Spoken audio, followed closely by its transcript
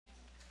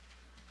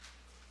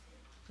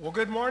Well,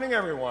 good morning,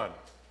 everyone.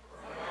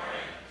 Good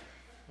morning.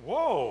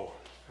 Whoa,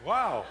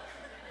 wow.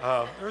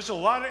 There's a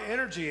lot of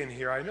energy in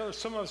here. I know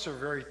some of us are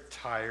very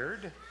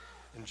tired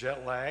and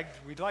jet lagged.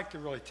 We'd like to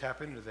really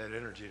tap into that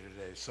energy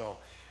today. So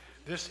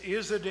this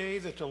is a day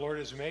that the Lord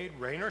has made,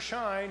 rain or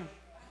shine,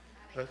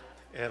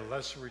 and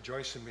let's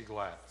rejoice and be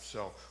glad.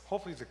 So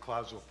hopefully the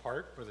clouds will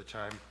part by the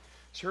time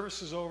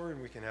service is over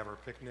and we can have our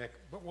picnic,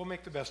 but we'll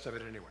make the best of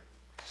it anyway.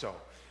 So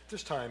at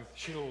this time,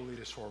 Sheila will lead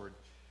us forward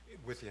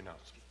with the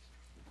announcement.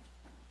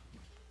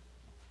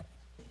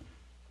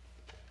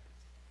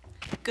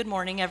 Good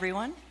morning,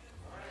 everyone,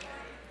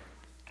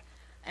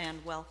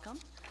 and welcome.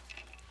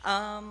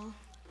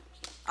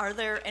 Are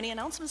there any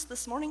announcements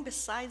this morning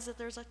besides that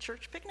there's a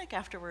church picnic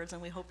afterwards,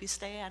 and we hope you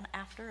stay on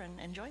after and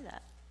enjoy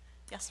that?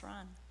 Yes,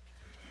 Ron.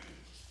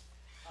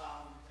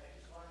 I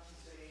just wanted to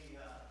say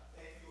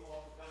thank you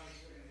all for coming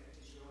and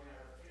enjoying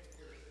our picnic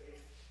here today.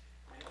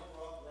 I know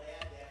we're all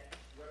glad that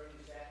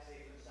everything's back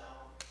safe and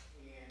sound,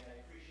 and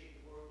I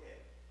appreciate the work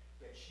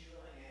that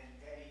Sheila and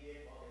Patty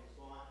did while they was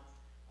gone.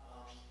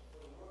 For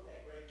the work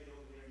that Greg did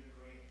over there in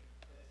Ukraine,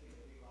 let's give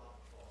a big round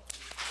of applause.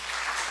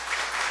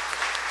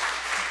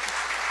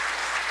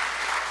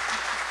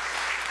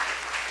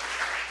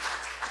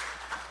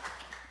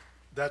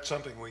 That's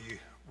something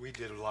we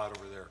did a lot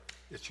over there.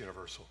 It's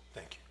universal.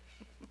 Thank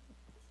you.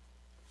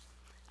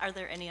 Are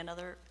there any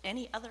other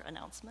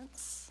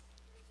announcements?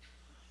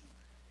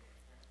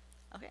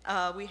 Okay,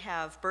 we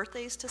have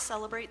birthdays to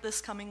celebrate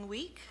this coming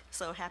week.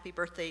 So happy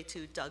birthday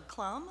to Doug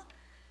Klum,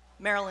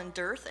 Marilyn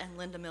Dirth, and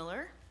Linda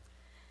Miller.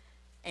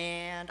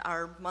 And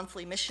our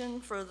monthly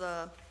mission for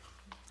the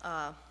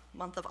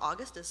month of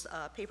August is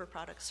paper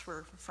products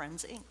for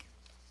Friends, Inc.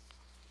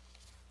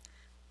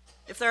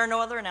 If there are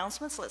no other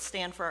announcements, let's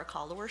stand for our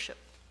call to worship.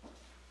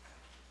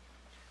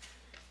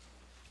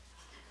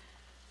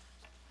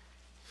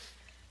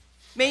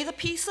 May the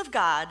peace of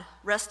God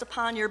rest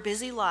upon your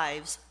busy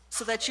lives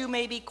so that you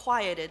may be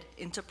quieted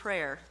into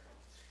prayer.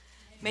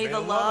 May the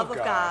love of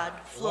God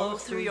flow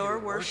through your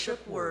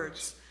worship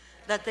words,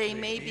 that they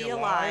may be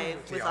alive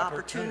with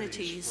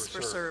opportunities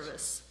for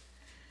service.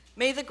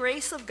 May the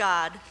grace of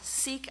God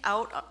seek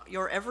out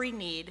your every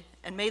need,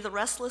 and may the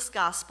restless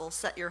gospel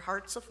set your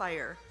hearts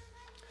afire.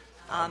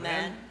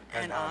 Amen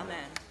and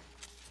amen.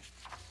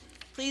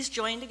 Please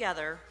join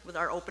together with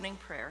our opening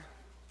prayer.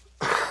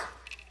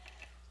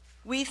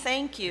 We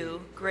thank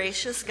you,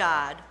 gracious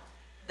God,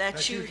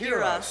 that you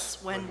hear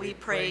us when we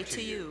pray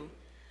to you.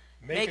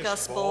 Make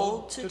us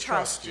bold to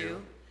trust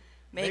you.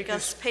 Make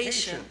us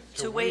patient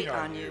to wait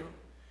on you.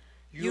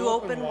 You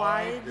open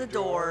wide the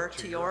door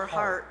to your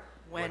heart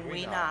when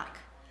we knock.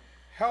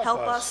 Help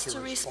us to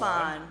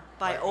respond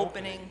by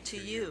opening to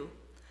you.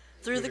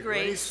 Through the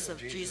grace of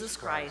Jesus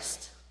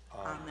Christ.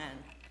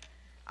 Amen.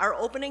 Our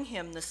opening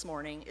hymn this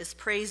morning is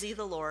Praise Ye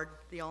the Lord,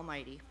 the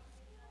Almighty.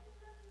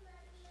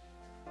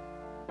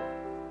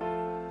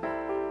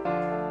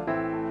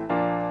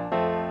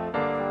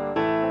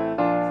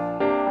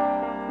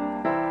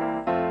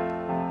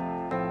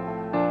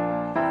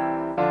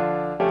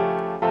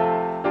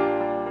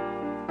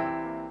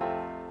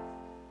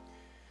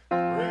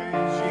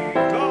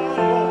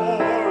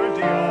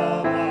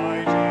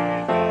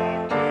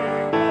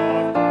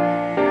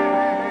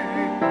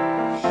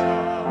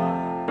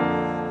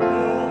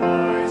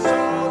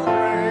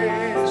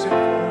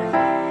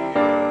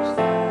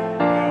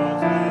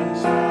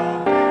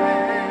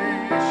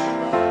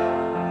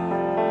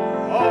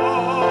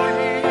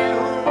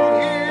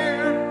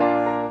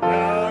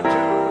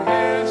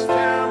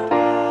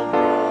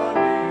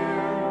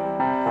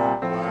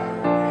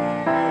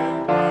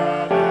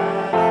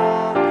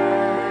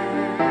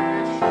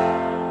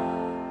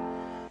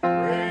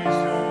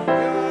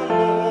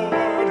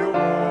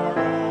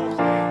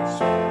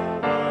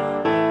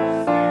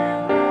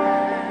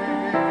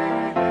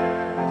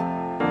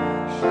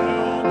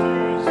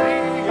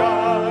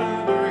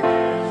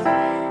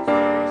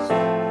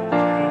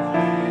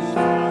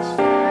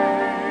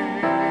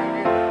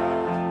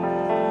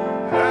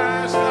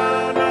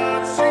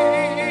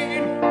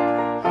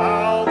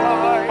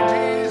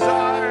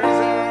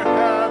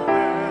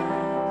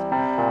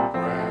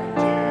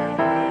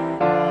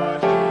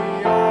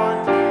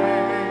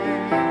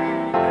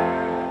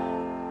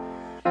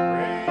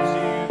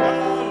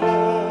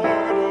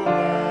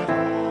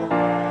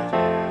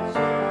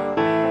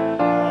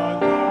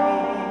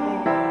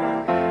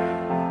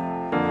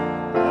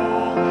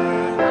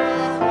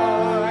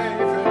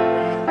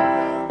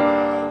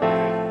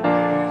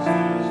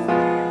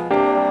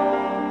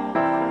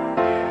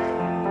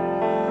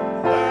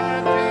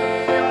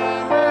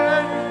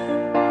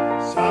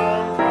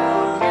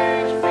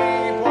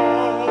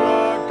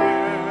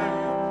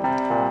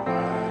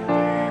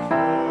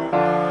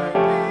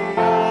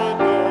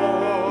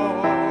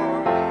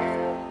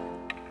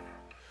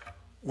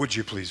 Would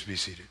you please be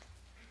seated?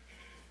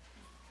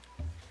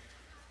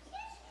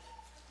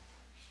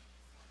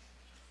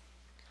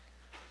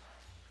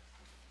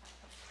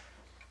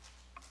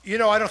 You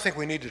know, I don't think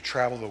we need to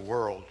travel the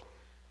world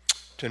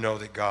to know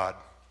that God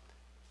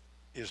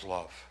is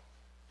love.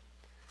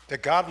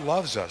 that God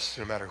loves us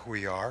no matter who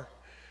we are,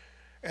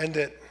 and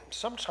that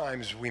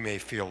sometimes we may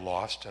feel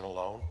lost and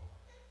alone.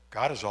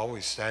 God is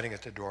always standing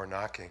at the door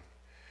knocking,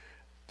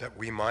 that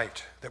we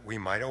might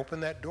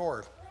open that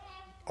door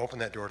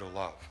to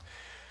love.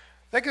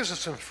 That gives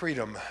us some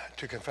freedom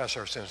to confess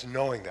our sins,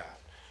 knowing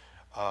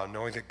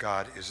that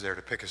God is there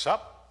to pick us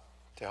up,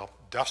 to help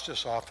dust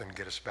us off and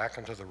get us back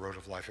onto the road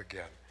of life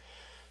again.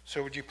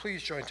 So would you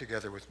please join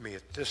together with me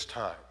at this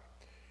time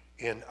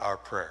in our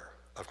prayer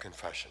of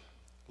confession?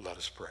 Let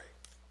us pray.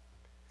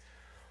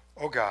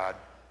 O God,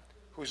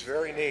 whose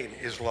very name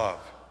is love,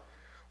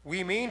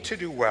 we mean to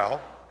do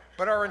well,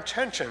 but our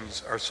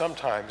intentions are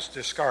sometimes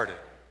discarded.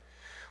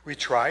 We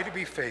try to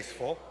be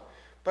faithful,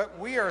 but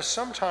we are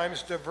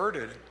sometimes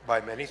diverted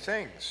by many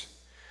things.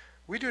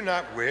 We do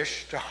not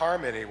wish to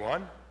harm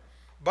anyone,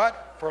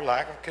 but for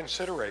lack of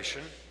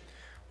consideration,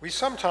 we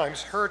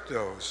sometimes hurt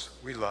those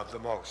we love the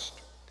most.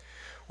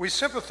 We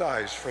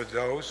sympathize for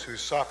those who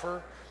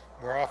suffer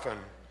more often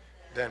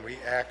than we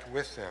act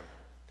with them.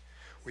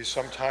 We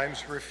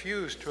sometimes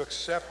refuse to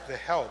accept the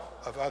help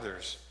of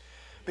others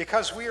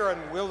because we are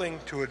unwilling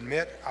to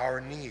admit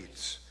our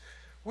needs.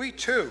 We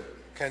too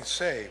can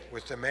say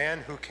with the man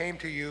who came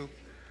to you,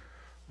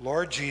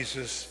 Lord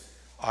Jesus,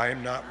 I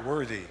am not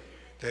worthy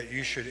that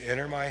you should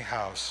enter my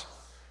house.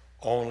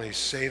 Only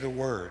say the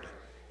word,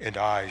 and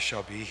I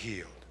shall be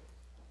healed.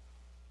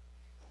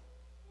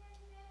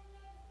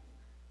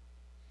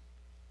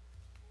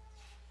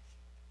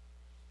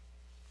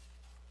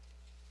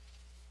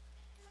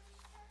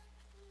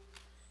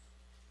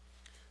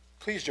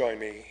 Please join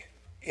me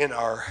in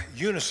our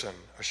unison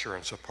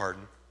assurance of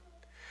pardon.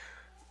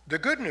 The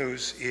good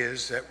news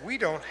is that we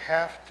don't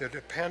have to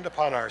depend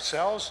upon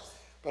ourselves,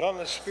 but on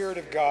the Spirit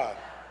of God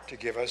to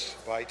give us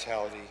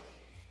vitality.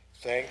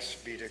 Thanks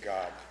be to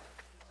God.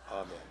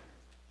 Amen.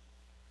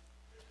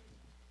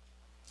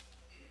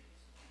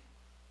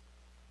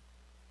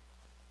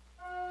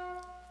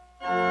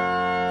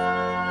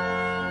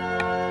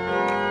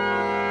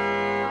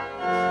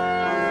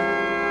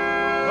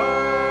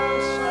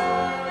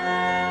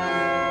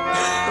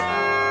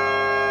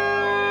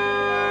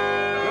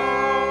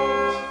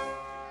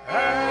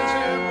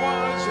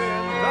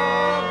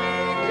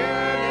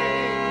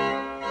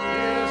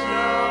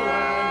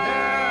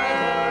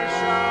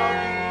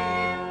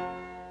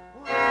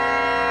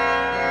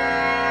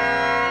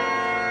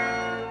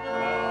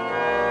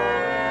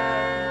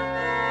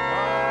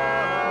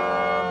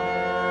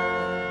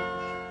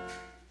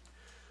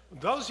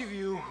 Those of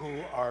you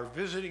who are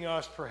visiting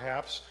us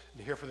perhaps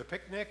and here for the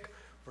picnic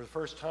for the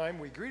first time,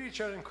 we greet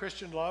each other in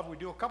Christian love. We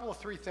do a couple of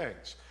three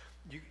things.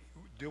 You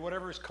do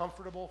whatever is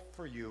comfortable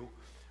for you,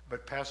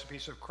 but pass the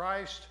peace of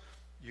Christ.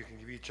 You can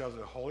give each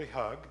other a holy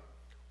hug,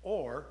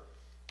 or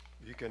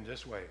you can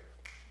just wave.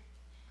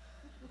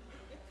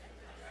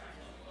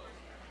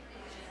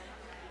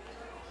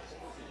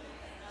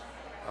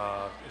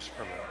 It's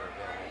permanent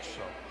damage,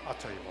 so I'll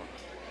tell you more.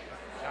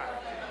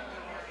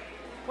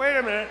 Wait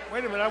a minute,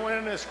 I went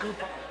in this group.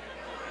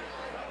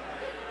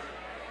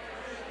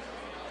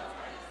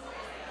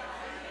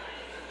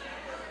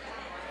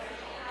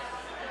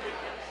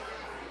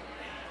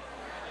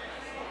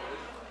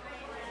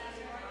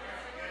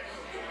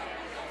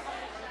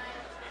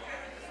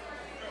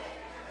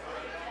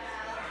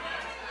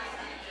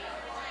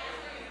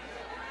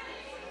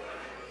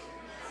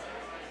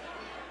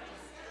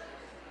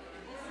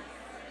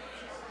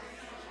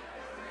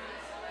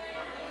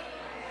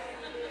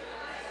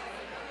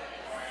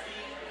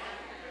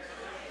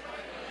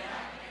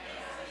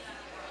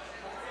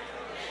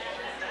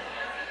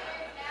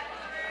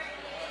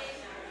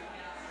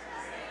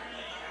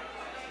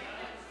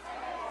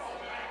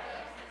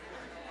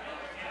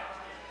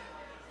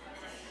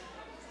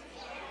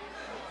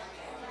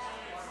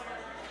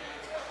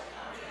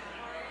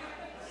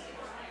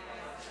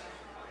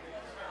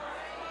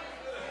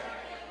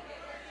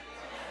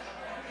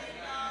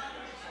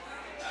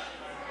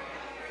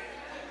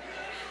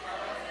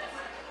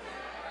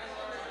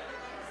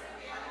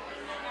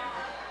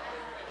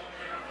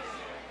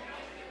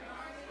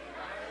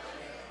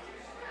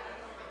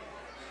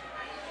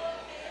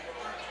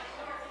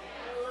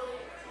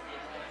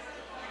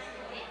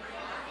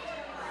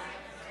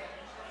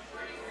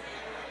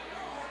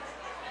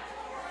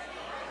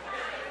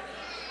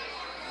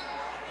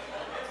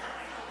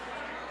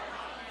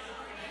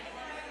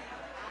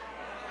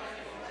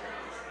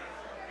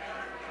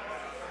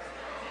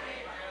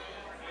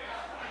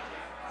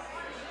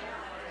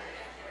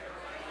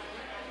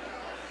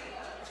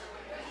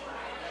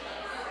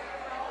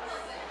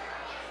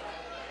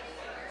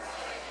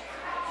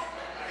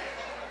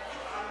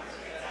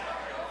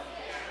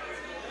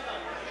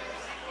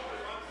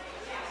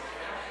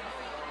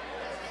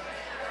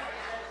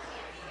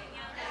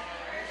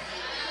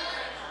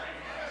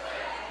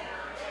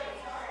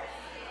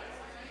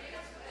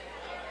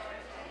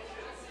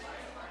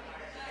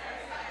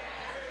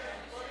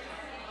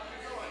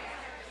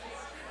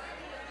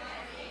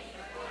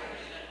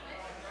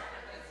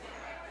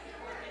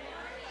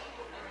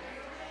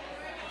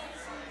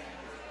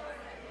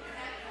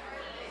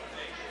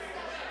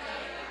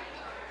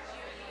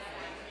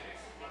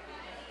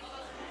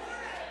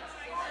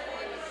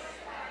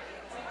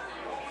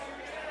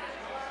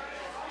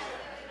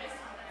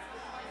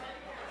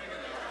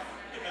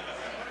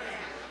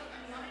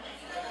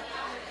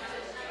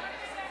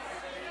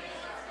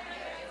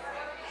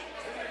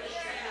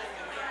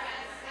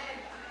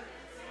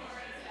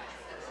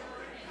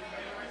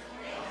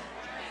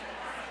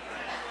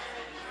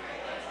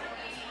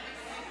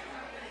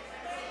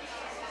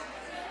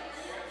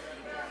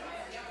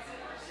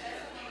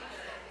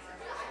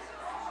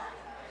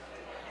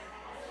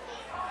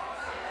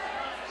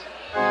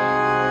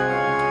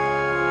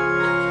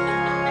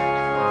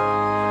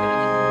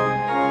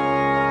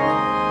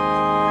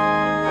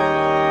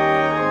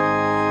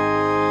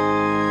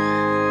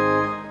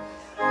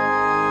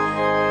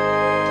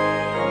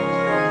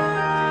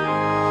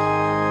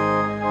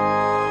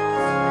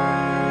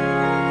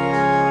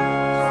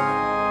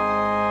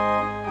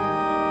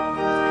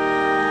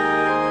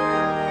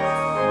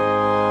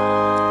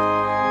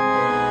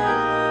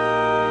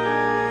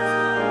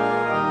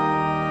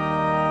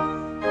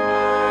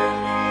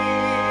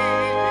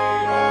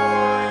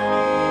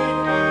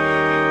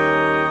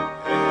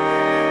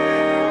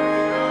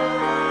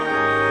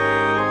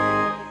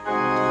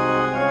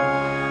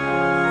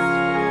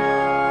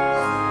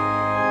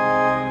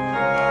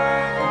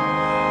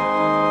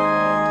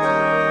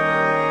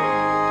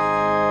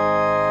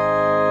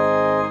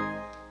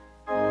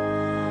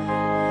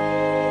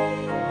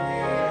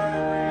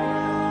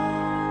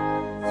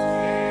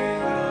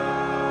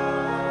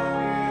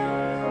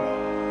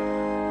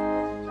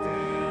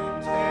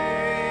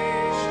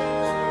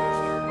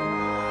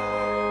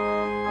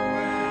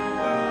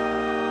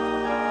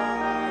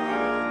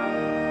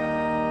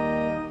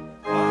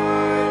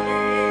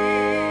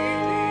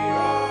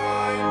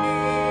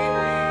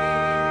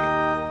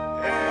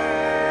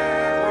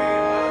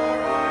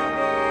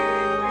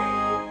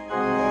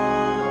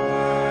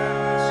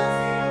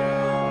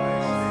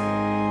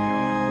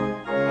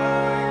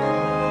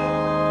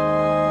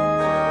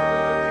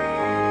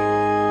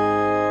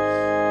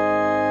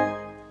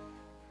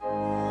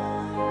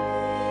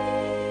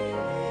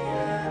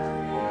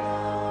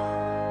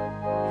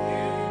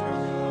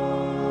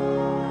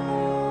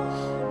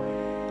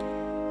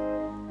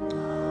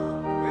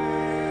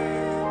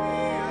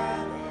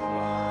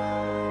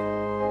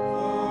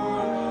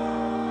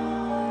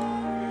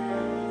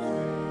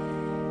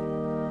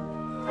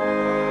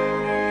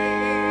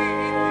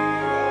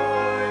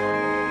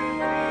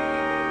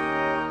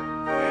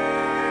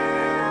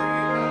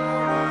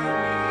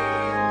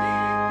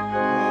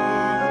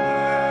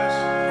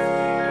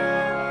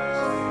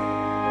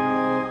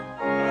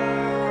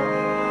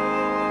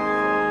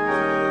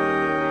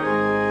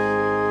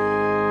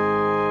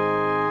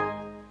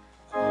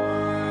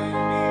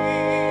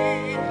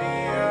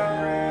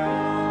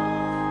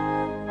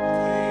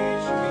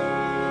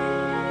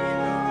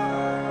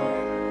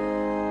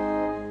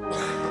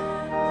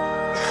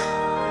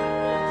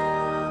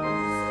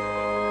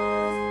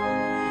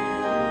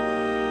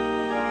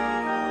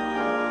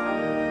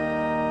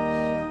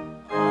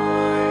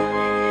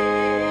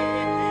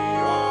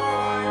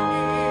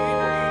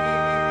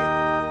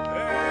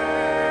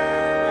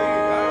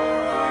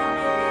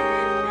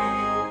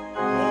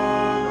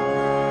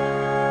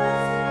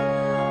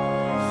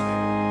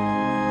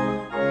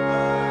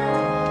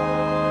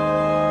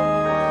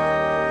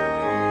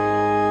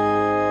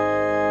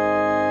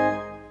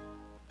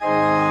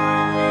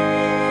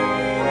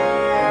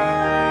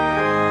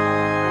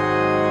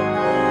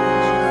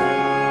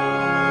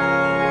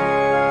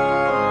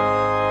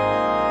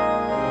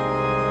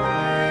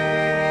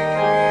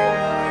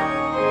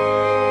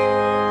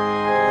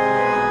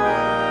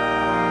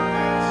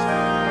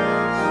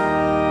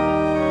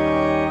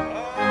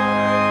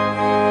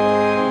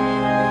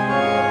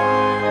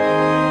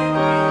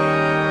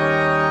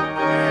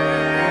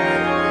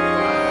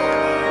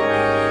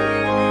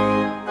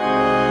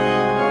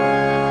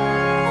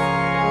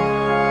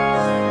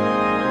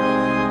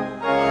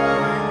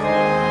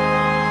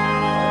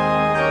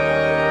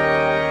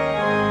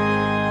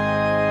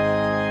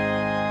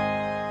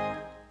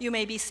 You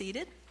may be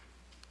seated.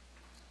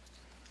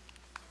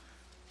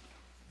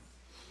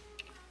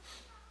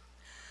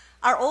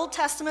 Our Old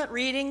Testament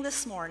reading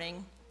this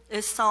morning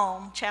is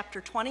Psalm chapter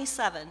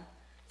 27,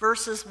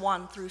 verses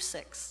 1 through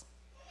 6.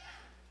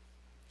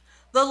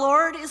 The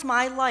Lord is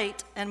my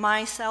light and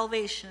my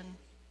salvation.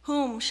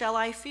 Whom shall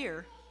I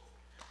fear?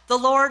 The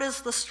Lord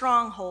is the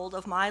stronghold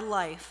of my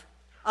life.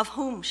 Of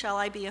whom shall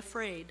I be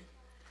afraid?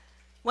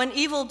 When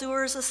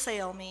evildoers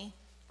assail me,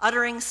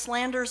 uttering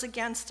slanders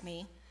against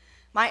me,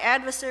 my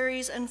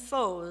adversaries and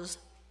foes,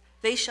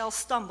 they shall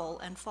stumble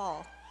and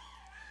fall.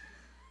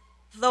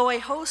 Though a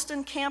host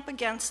encamp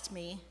against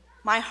me,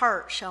 my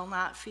heart shall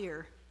not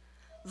fear.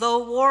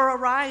 Though war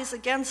arise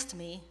against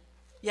me,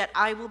 yet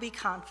I will be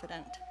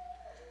confident.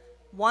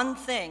 One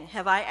thing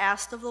have I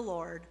asked of the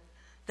Lord,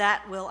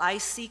 that will I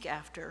seek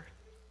after,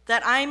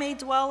 that I may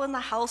dwell in the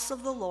house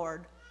of the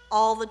Lord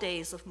all the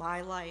days of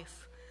my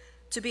life,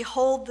 to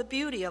behold the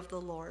beauty of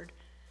the Lord,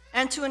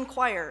 and to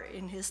inquire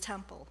in his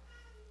temple.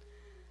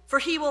 For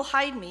he will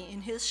hide me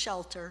in his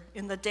shelter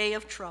in the day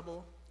of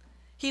trouble.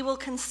 He will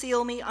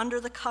conceal me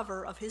under the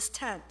cover of his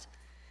tent.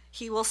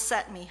 He will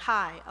set me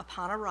high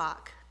upon a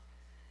rock.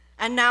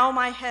 And now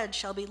my head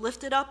shall be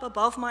lifted up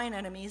above mine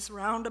enemies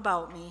round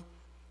about me,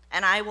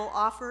 and I will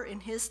offer in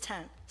his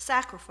tent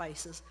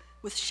sacrifices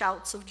with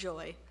shouts of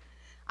joy.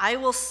 I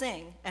will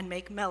sing and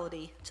make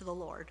melody to the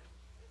Lord.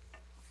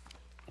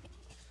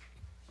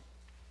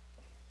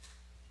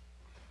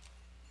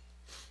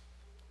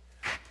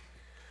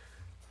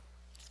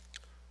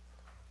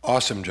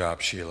 Awesome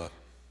job, Sheila.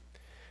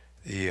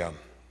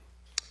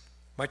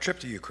 My trip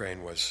to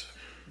Ukraine was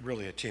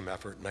really a team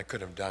effort, and I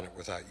couldn't have done it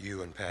without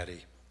you and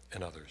Patty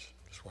and others.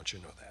 Just want you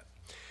to know that.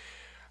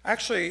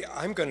 Actually,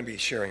 I'm going to be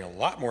sharing a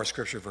lot more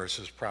scripture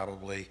verses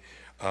probably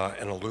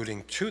and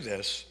alluding to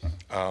this,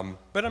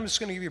 but I'm just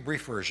going to give you a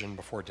brief version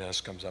before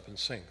Dennis comes up and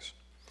sings.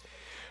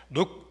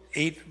 Luke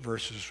 8,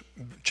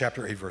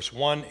 chapter 8, verse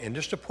 1, and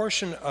just a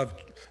portion of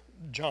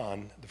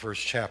John, the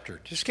first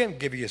chapter. Just to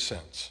give you a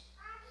sense.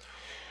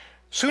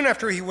 Soon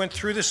after he went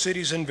through the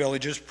cities and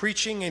villages,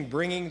 preaching and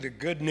bringing the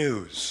good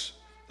news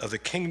of the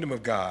kingdom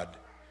of God,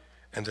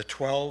 and the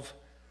 12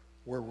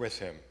 were with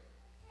him.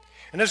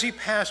 And as he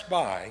passed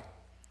by,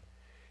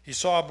 he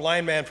saw a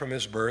blind man from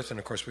his birth, and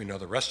of course we know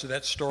the rest of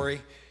that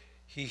story.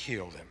 He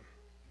healed him.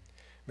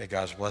 May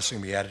God's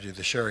blessing be added to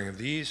the sharing of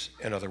these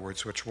and other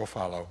words which will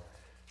follow.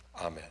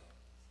 Amen.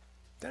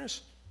 Dennis,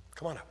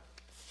 come on up.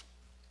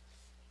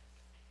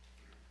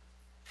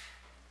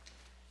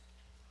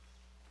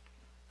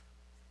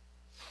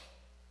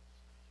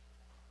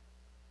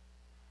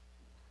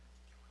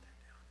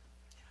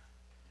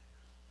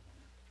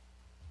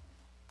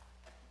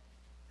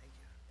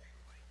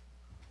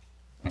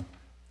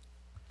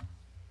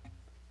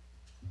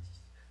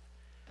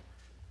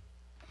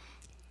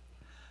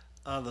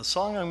 The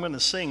song I'm going to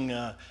sing,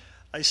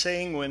 I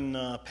sang when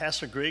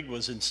Pastor Greg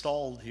was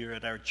installed here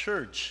at our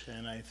church,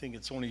 and I think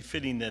it's only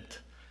fitting that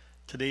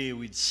today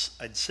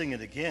I'd sing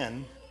it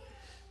again.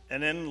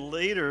 And then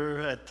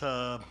later at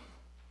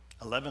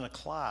 11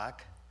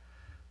 o'clock,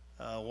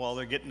 while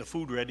they're getting the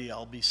food ready,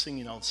 I'll be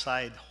singing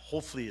outside.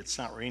 Hopefully it's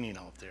not raining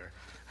out there.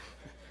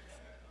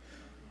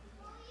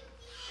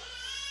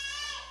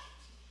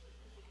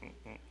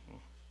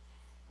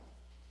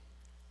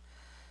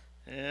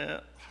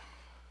 Yeah.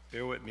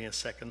 Bear with me a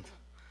second.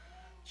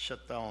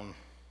 Shut down.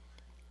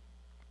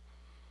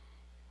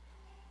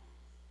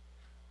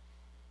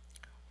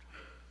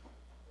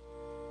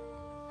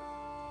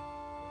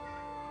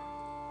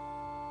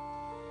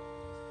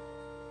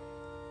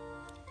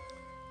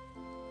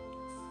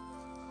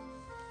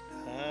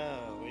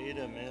 Wait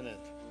a minute.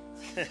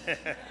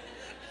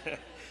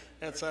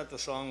 That's not the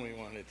song we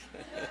wanted.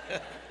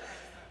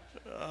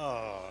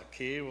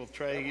 Okay, we'll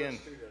try again.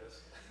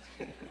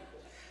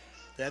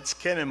 That's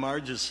Ken and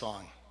Marge's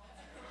song.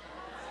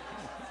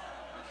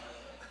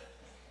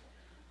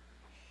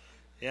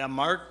 Yeah,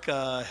 Mark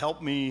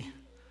helped me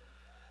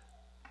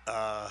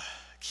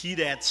key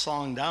that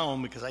song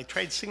down because I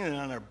tried singing it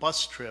on our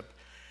bus trip,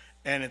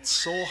 and it's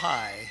so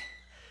high,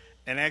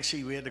 and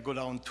actually we had to go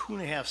down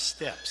 2.5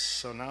 steps.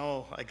 So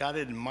now I got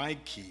it in my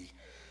key.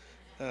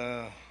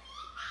 Okay,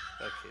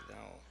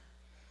 now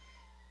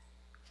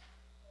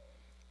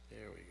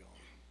there we go.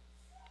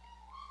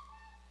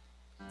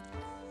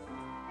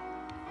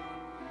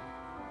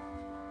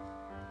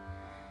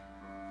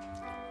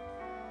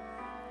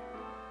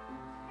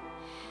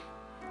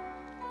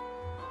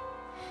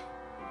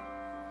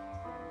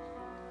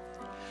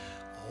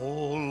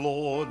 O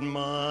Lord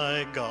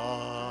my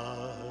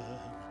God,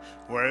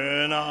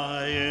 when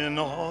I in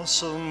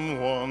awesome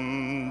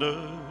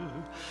wonder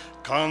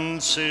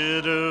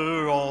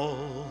consider all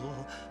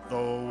the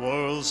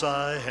worlds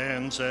thy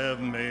hands have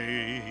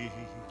made,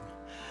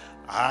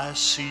 I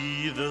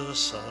see the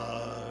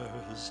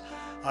stars,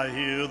 I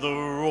hear the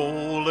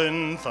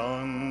rolling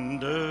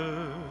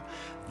thunder,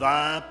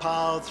 thy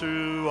power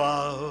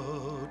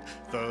throughout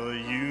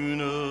the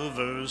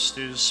universe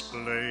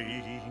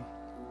display.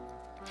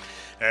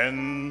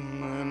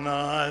 And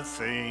I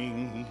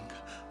think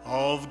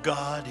of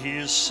God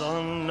his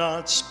Son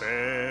not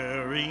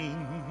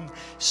sparing,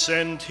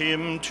 sent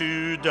him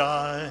to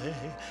die.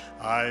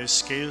 I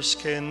scarce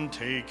can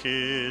take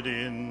it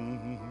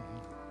in,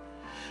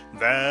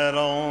 that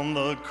on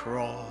the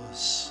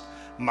cross,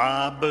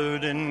 my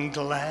burden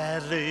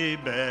gladly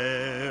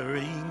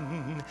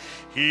bearing,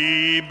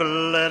 he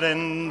bled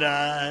and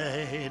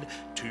died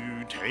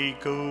to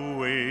take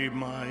away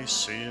my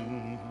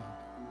sin.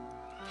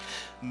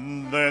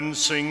 Then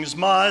sings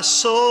my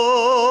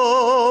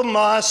soul,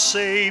 my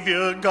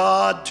Saviour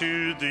God,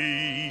 to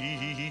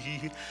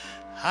thee.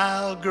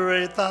 How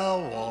great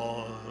thou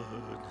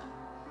art,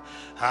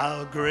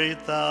 how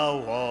great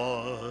thou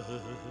art.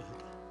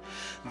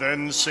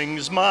 Then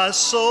sings my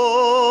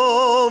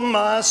soul,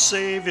 my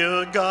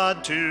Saviour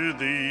God, to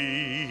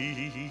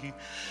thee.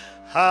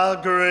 How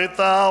great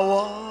thou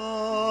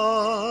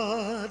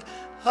art,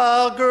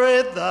 how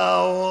great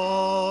thou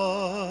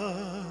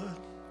art.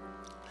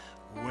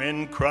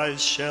 When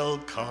Christ shall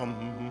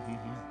come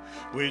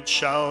with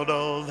shout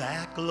of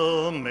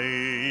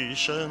acclamation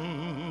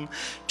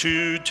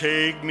to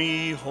take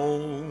me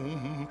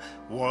home,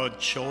 what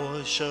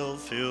joy shall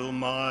fill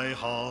my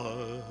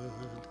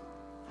heart?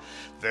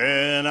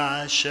 Then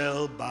I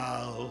shall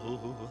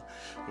bow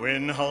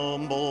in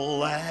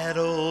humble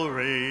adoration,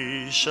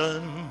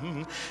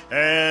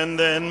 and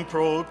then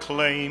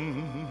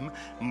proclaim,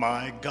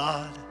 my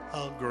God,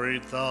 how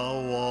great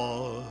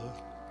thou art.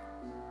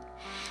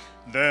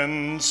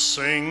 Then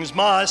sings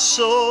my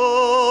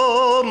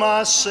soul,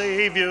 my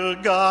Saviour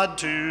God,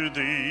 to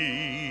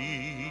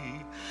thee.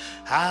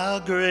 How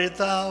great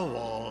thou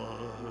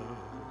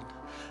art,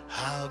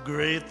 how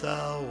great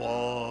thou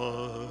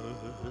art.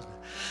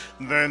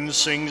 Then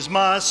sings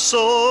my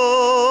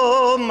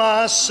soul,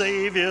 my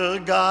Saviour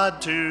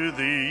God, to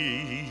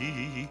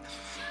thee.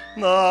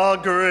 How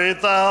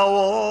great thou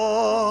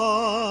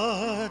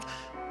art,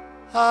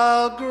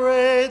 how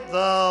great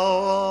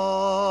thou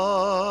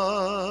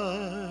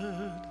art.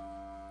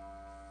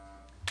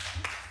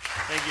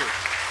 Thank you.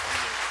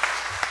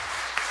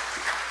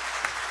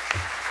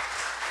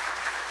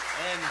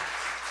 And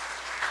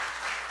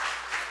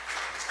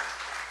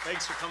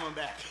thanks for coming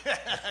back.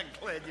 I'm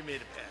glad you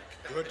made it back.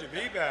 Good to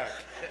be back.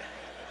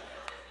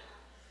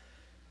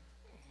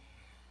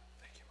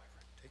 Thank you, my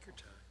friend. Take your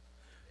time.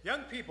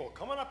 Young people,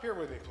 come on up here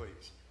with me,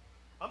 please.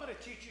 I'm going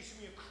to teach you some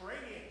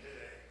Ukrainian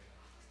today.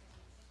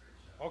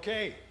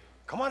 Okay,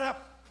 come on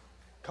up.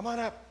 Come on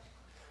up.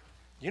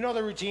 You know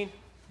the routine?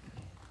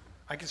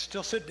 I can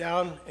still sit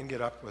down and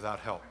get up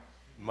without help.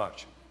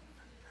 Much.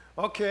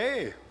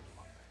 Okay.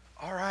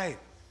 All right.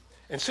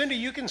 And Cindy,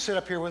 you can sit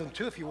up here with them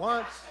too if you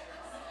want.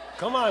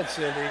 Come on,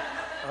 Cindy.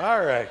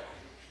 All right.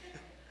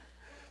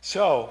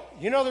 So,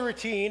 you know the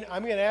routine.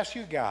 I'm going to ask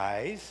you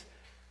guys,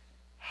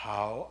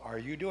 how are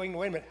you doing?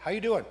 Wait a minute. How you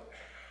doing?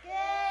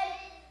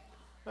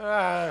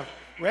 Good.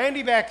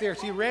 Randy back there.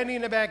 See Randy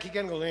in the back? He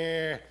can go,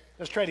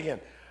 Let's try it again.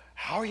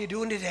 How are you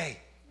doing today?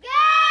 Good.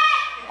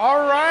 All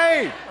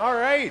right. All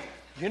right.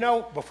 You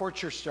know, before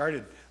church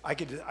started,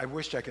 I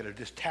wished I could have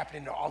just tapped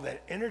into all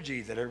that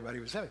energy that everybody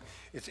was having.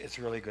 It's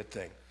a really good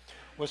thing.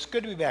 Well, it's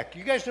good to be back.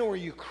 You guys know where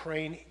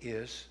Ukraine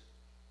is?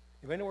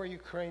 You know where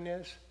Ukraine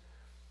is?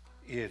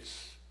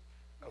 It's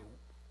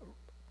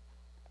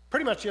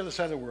pretty much the other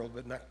side of the world,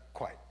 but not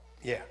quite.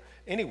 Yeah.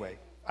 Anyway,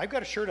 I've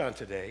got a shirt on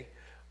today.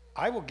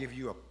 I will give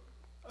you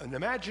an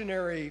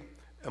imaginary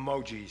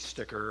emoji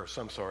sticker of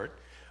some sort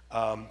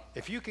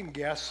if you can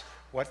guess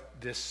what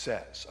this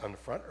says on the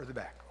front or the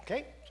back.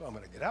 Okay? So I'm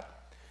going to get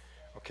up.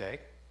 Okay.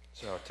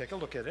 So take a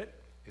look at it.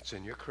 It's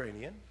in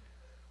Ukrainian.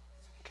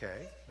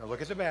 Okay. Now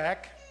look at the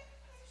back.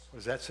 What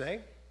does that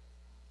say?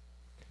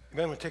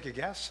 Anybody want to take a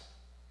guess?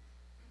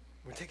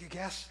 Want to take a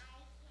guess?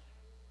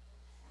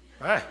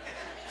 All right.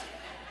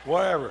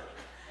 Whatever.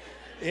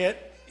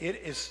 It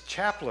is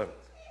chaplain.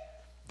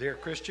 They're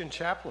Christian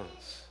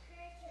chaplains.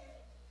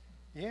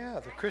 Yeah,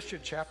 they're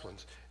Christian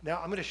chaplains. Now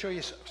I'm going to show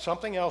you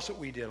something else that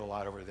we did a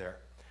lot over there.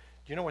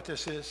 Do you know what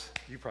this is?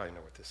 You probably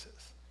know what this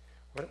is.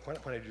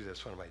 When I do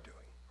this, what am I doing?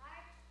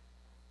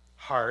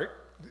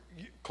 Heart.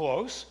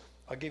 Close.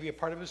 I'll give you a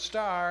part of a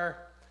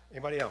star.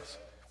 Anybody else?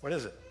 What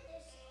is it?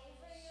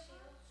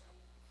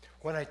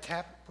 When I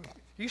tap,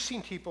 you've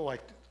seen people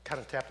like kind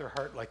of tap their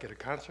heart like at a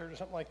concert or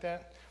something like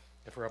that?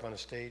 If we're up on a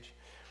stage?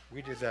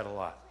 We did that a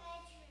lot.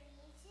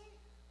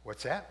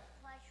 What's that?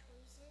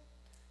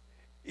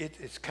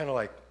 It's kind of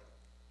like,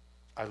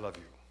 I love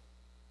you.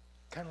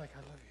 Kind of like,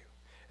 I love you.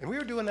 And we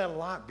were doing that a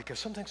lot because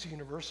sometimes it's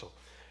universal.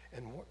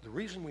 And the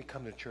reason we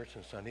come to church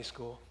and Sunday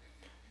school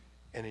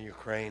and in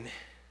Ukraine,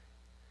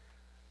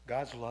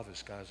 God's love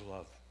is God's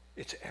love.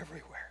 It's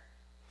everywhere.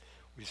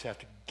 We just have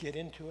to get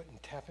into it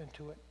and tap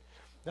into it.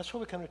 That's why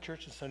we come to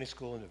church and Sunday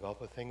school and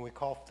develop a thing we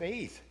call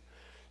faith.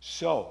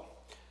 So,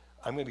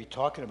 I'm going to be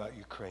talking about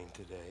Ukraine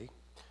today,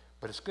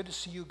 but it's good to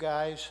see you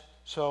guys.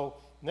 So,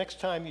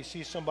 next time you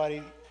see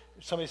somebody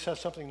says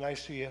something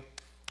nice to you,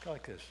 go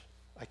like this.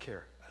 I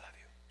care. I love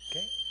you.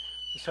 Okay?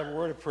 Let's have a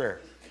word of prayer.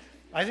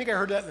 I think I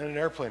heard that in an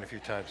airplane a few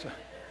times.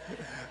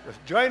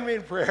 Join me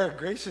in prayer.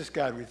 Gracious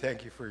God, we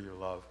thank you for your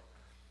love.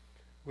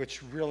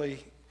 which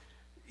really,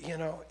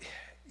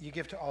 you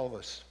give to all of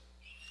us.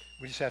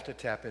 We just have to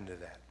tap into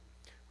that.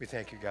 We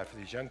thank you, God, for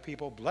these young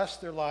people. Bless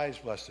their lives,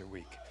 bless their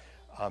week.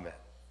 Amen.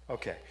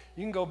 Okay,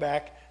 you can go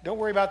back. Don't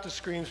worry about the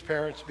screams,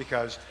 parents,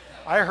 because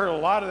I heard a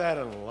lot of that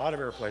on a lot of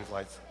airplane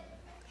flights.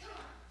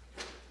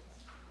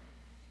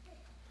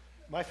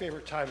 My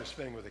favorite time is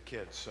spending with the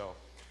kids, so,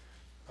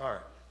 all right.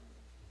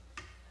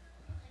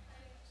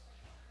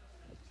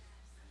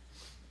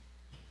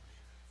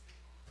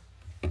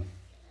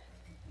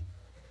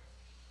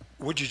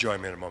 Would you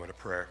join me in a moment of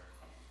prayer?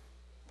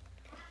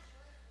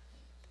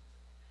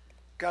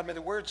 God, may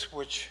the words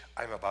which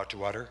I'm about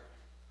to utter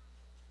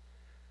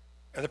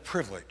and the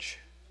privilege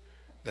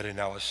that I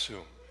now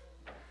assume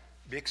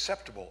be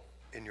acceptable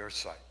in your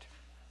sight.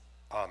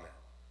 Amen.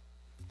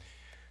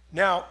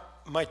 Now,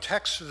 my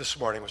text for this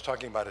morning was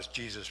talking about as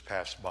Jesus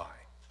passed by.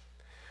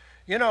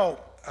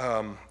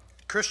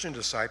 Christian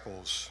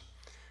disciples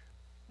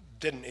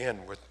didn't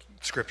end with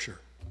Scripture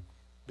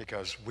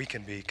because we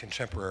can be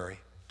contemporary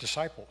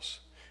disciples,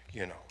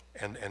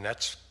 and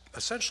that's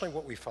essentially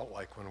what we felt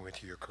like when we went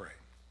to Ukraine.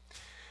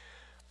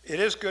 It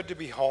is good to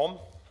be home,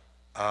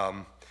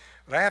 but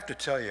I have to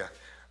tell you,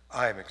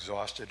 I am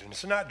exhausted, and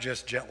it's not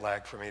just jet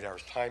lag from 8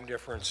 hours time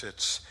difference.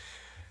 It's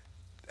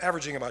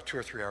averaging about 2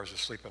 or 3 hours of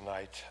sleep a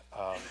night,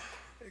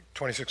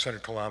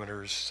 2,600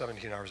 kilometers,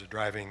 17 hours of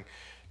driving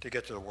to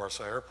get to the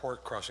Warsaw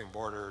airport, crossing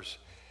borders,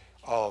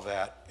 all of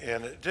that.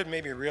 And it did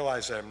make me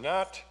realize that I'm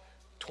not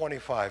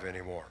 25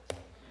 anymore.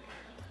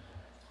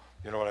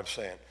 You know what I'm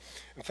saying?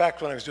 In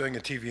fact, when I was doing a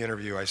TV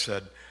interview, I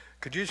said,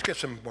 could you just get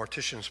some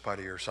mortician's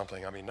putty or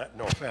something? I mean,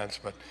 no offense,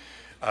 but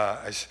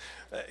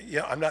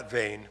I'm not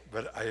vain,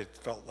 but I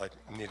felt like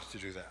I needed to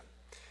do that.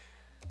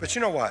 But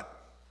you know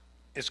what?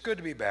 It's good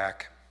to be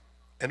back.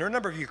 And there are a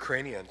number of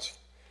Ukrainians,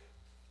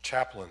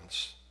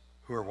 chaplains,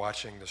 who are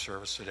watching the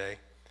service today,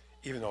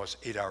 even though it's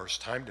 8 hours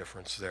time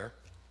difference there.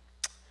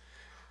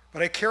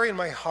 But I carry in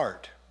my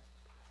heart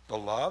the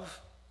love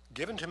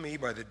given to me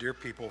by the dear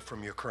people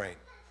from Ukraine.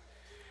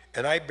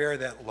 And I bear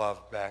that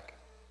love back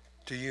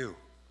to you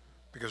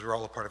because we're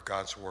all a part of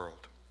God's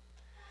world.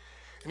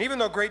 And even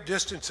though great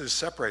distances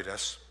separate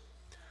us,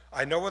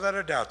 I know without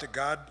a doubt that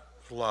God's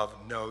love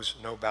knows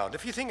no bound.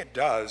 If you think it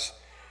does,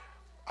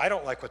 I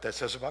don't like what that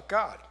says about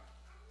God.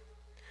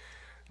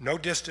 No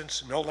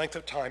distance, no length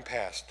of time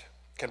past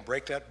can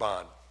break that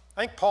bond.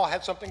 I think Paul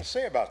had something to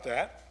say about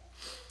that.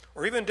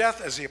 Or even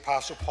death, as the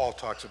Apostle Paul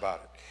talks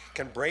about it,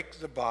 can break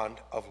the bond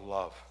of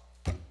love.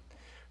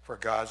 For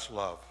God's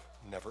love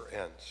never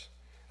ends.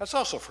 That's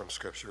also from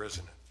Scripture,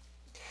 isn't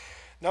it?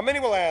 Now, many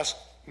will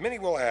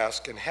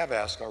ask and have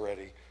asked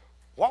already,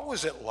 what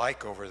was it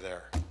like over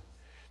there?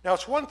 Now,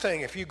 it's one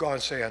thing if you go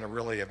and say on a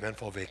really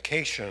eventful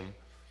vacation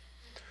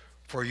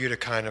for you to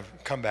kind of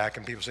come back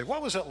and people say,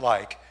 what was it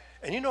like?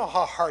 And you know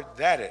how hard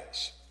that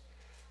is.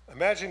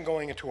 Imagine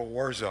going into a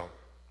war zone,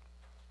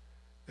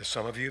 as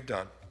some of you have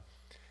done,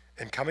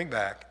 and coming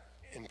back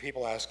and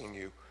people asking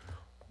you,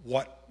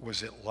 what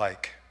was it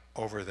like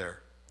over there?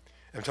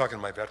 I'm talking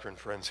to my veteran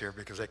friends here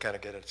because they kind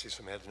of get it. I see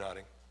some heads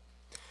nodding.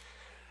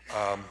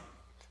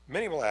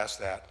 Many will ask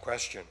that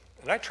question,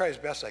 and I try as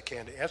best I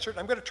can to answer it.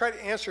 I'm going to try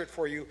to answer it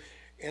for you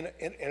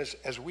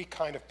as we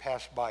kind of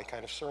pass by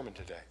kind of sermon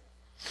today.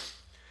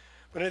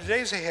 But in the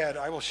days ahead,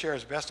 I will share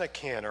as best I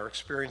can our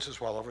experiences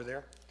while over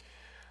there.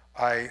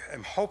 I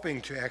am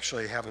hoping to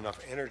actually have enough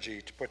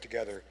energy to put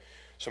together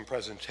some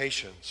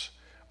presentations,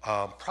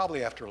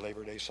 probably after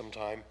Labor Day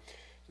sometime.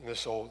 And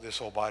this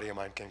old body of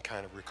mine can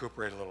kind of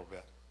recuperate a little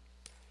bit.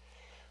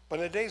 But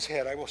in the days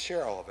ahead, I will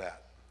share all of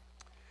that.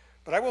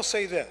 But I will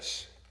say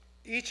this,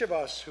 each of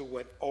us who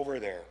went over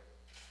there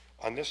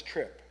on this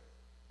trip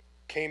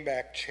came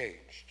back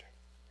changed.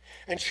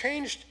 And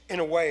changed in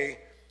a way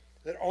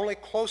that only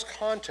close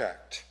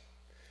contact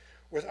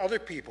with other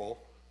people,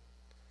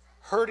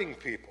 hurting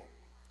people,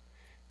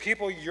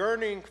 people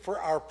yearning for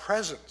our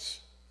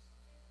presence,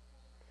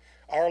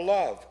 our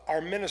love,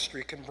 our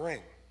ministry can bring.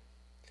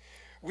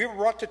 We were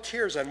brought to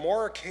tears on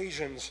more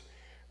occasions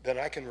than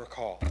I can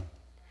recall.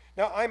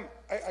 Now,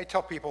 I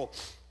tell people,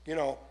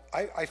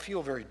 I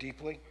feel very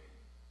deeply,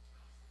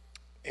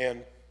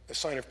 and a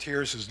sign of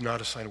tears is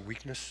not a sign of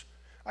weakness.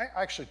 I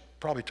actually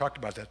probably talked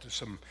about that to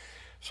some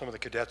of the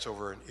cadets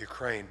over in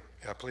Ukraine,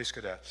 police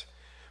cadets.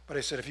 But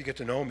I said, if you get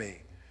to know me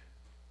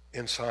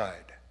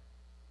inside,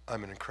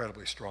 I'm an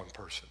incredibly strong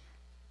person,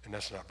 and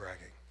that's not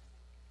bragging.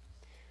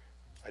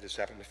 I just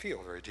happen to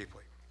feel very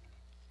deeply.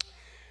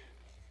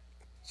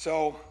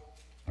 So,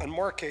 on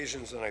more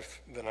occasions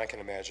than I can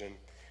imagine,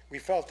 we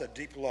felt that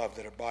deep love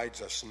that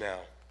abides us now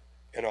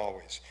and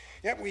always.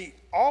 Yet we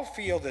all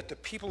feel that the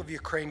people of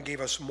Ukraine gave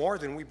us more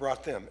than we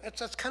brought them.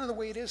 That's kind of the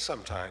way it is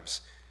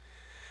sometimes.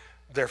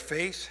 Their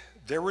faith,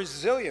 their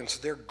resilience,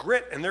 their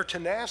grit, and their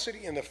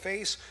tenacity in the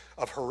face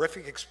of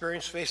horrific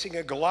experience facing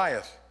a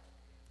Goliath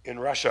in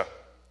Russia,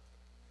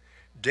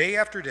 day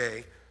after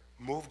day,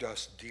 moved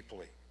us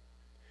deeply.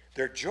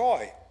 Their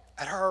joy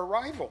at our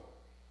arrival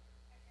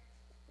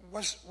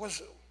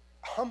was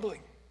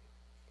humbling.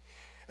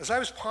 As I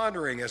was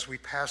pondering as we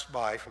passed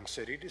by from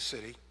city to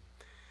city,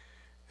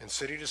 in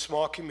city to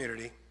small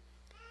community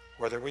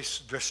where there was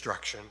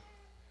destruction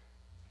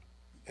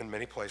in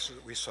many places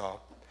that we saw,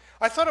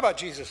 I thought about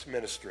Jesus'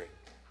 ministry,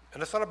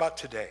 and I thought about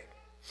today.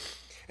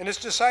 And his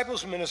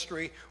disciples'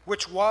 ministry,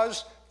 which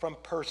was from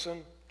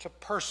person to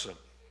person,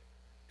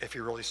 if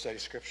you really study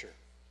Scripture.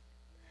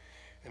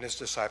 And his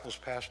disciples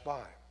passed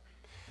by.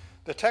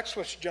 The text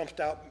which jumped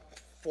out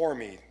for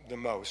me the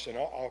most, and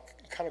I'll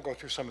kind of go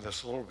through some of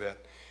this a little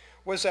bit,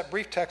 was that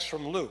brief text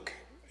from Luke,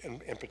 in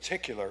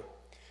particular,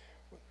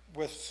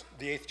 with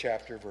the 8th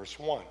chapter, verse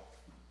 1.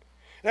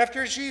 And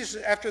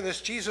after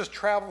this, Jesus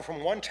traveled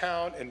from one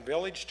town and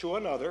village to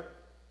another,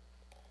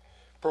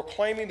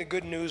 proclaiming the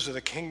good news of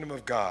the kingdom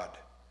of God,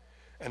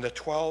 and the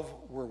 12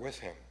 were with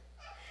him.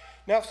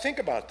 Now think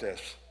about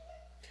this.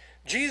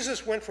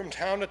 Jesus went from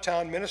town to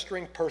town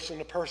ministering person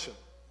to person.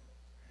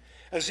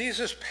 As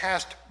Jesus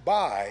passed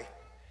by,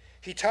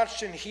 he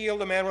touched and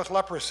healed a man with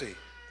leprosy.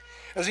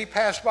 As he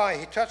passed by,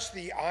 he touched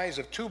the eyes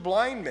of 2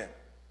 blind men,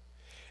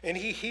 and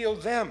he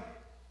healed them.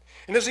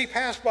 And as he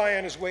passed by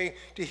on his way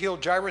to heal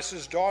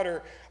Jairus'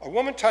 daughter, a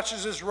woman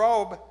touches his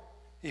robe.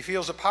 He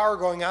feels a power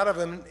going out of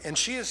him, and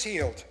she is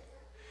healed.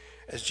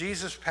 As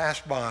Jesus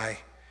passed by,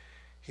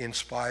 he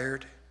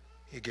inspired,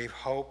 he gave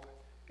hope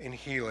and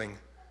healing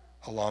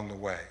along the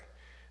way.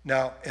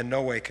 Now, in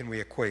no way can we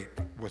equate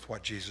with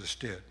what Jesus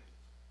did.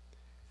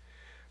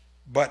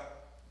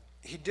 But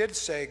he did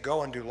say,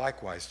 go and do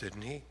likewise,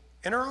 didn't he?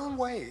 In our own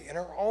way, in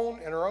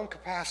our own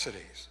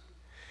capacities.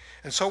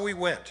 And so we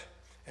went.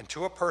 And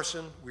to a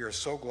person, we are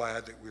so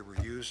glad that we were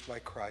used by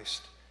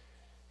Christ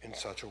in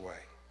such a way.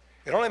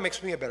 It only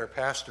makes me a better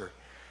pastor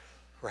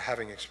for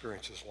having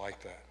experiences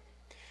like that.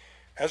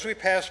 As we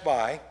pass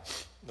by,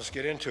 let's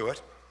get into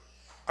it.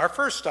 Our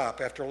first stop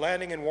after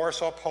landing in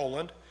Warsaw,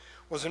 Poland,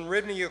 was in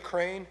Rivne,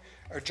 Ukraine,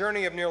 a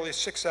journey of nearly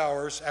 6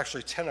 hours,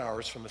 actually 10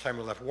 hours from the time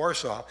we left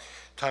Warsaw.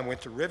 Time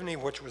went to Rivne,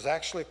 which was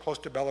actually close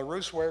to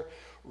Belarus, where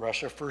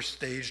Russia first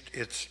staged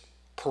its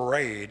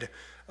parade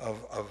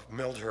of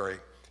military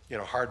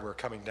hardware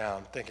coming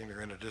down, thinking they're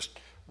going to just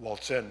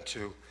waltz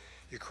into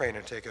Ukraine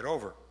and take it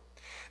over.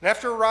 And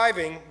after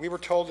arriving, we were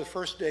told the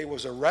first day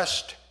was a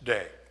rest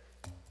day.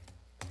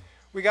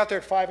 We got there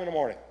at 5 in the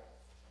morning.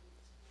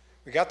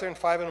 We got there at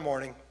 5 in the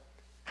morning,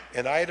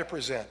 and I had to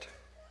present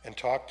and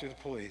talk to the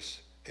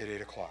police at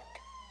 8 o'clock.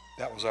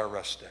 That was our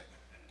rest day.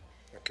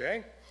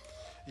 Okay?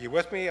 You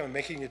with me? Am I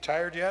making you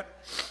tired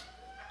yet?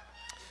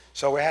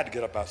 So we had to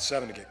get up about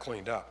 7 to get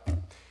cleaned up.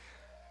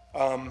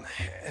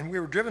 And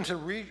we were driven to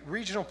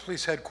regional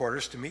police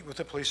headquarters to meet with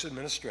the police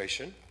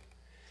administration.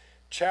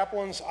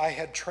 Chaplains I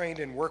had trained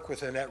and worked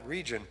with in that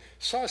region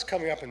saw us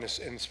coming up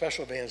in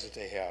special vans that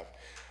they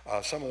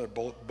have, some of the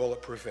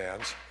bulletproof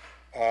vans,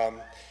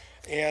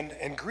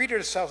 and greeted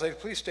us outside the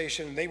police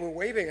station, and they were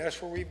waving at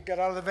us where we got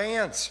out of the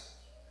vans.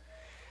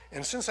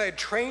 And since I had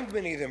trained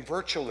many of them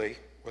virtually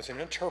with an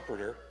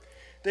interpreter,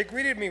 they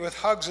greeted me with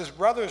hugs as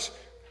brothers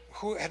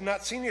who had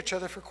not seen each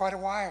other for quite a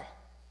while,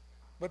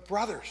 but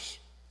brothers.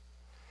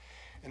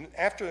 And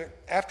after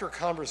a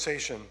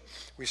conversation,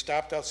 we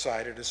stopped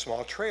outside at a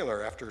small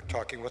trailer after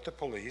talking with the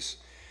police,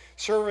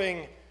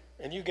 serving,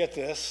 and you get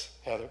this,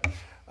 Heather,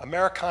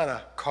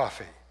 Americana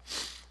coffee.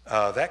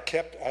 That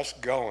kept us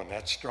going,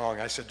 that's strong.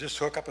 I said, just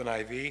hook up an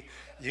IV.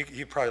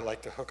 You probably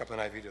like to hook up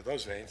an IV to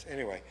those veins.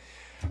 Anyway,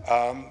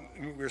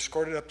 we were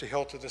escorted up the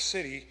hill to the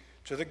city,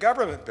 to the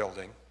government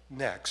building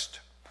next,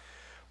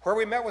 where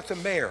we met with the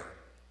mayor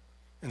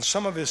and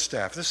some of his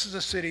staff. This is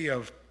a city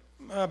of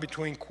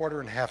between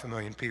 250,000 and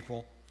 500,000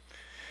 people.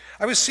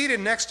 I was seated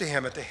next to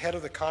him at the head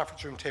of the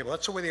conference room table.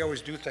 That's the way they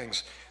always do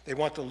things. They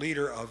want the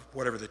leader of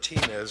whatever the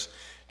team is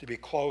to be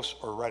close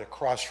or right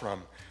across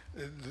from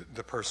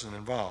the person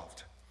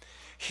involved.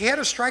 He had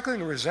a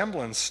striking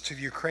resemblance to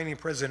the Ukrainian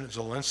President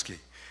Zelensky.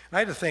 And I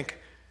had to think,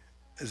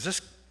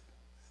 is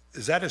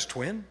that his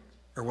twin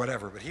or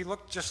whatever? But he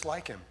looked just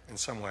like him in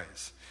some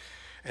ways.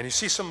 And you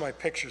see some of my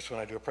pictures when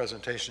I do a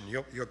presentation,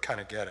 you'll kind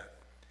of get it.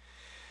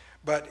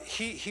 But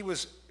he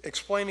was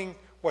explaining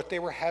what they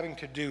were having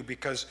to do,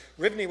 because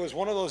Rivne was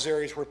one of those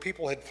areas where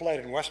people had fled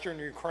in western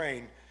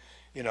Ukraine,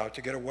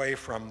 to get away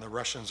from the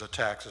Russians'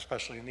 attacks,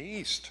 especially in the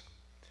east.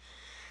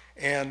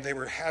 And they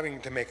were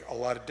having to make a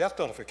lot of death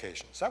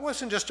notifications. That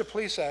wasn't just a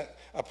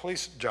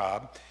police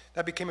job.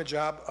 That became a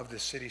job of the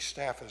city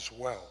staff as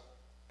well.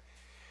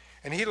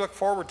 And he looked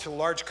forward to a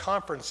large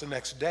conference the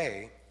next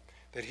day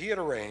that he had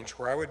arranged,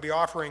 where I would be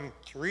offering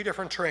 3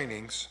 different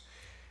trainings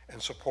and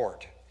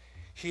support.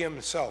 He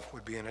himself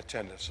would be in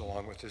attendance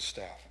along with his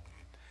staff.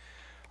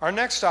 Our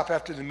next stop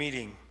after the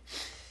meeting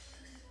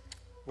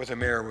with the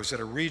mayor was at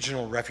a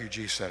regional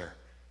refugee center,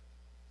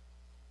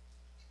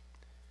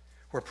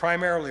 where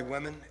primarily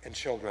women and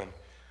children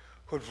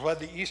who had fled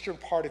the eastern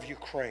part of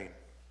Ukraine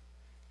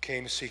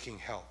came seeking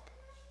help.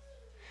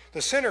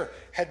 The center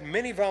had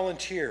many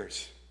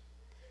volunteers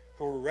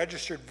who were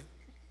registered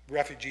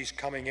refugees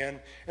coming in,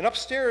 and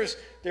upstairs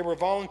there were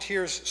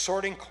volunteers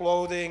sorting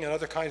clothing and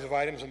other kinds of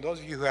items, and those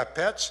of you who have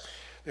pets,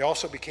 they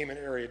also became an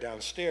area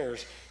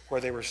downstairs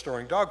where they were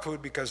storing dog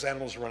food, because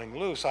animals are running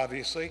loose,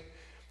 obviously.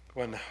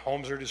 When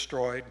homes are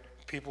destroyed,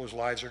 people's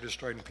lives are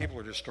destroyed and people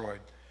are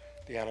destroyed,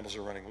 the animals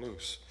are running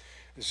loose.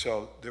 And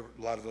so there were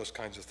a lot of those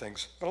kinds of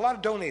things, but a lot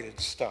of donated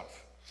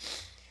stuff.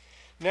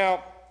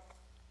 Now,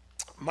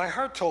 my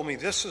heart told me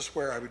this is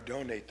where I would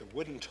donate the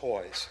wooden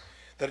toys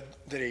that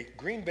a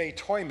Green Bay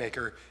toy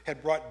maker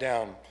had brought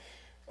down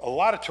a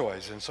lot of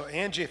toys. And so,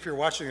 Angie, if you're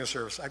watching the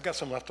service, I've got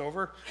some left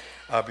over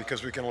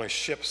because we can only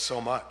ship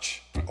so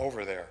much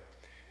over there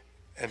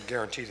and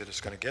guarantee that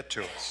it's going to get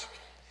to us.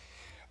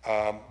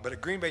 But a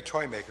Green Bay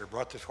toy maker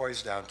brought the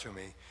toys down to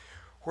me,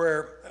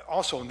 where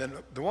also, and then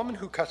the woman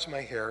who cuts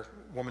my hair,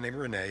 a woman named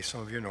Renee,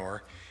 some of you know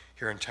her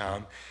here in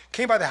town,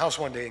 came by the house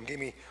one day and gave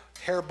me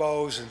hair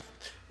bows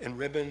and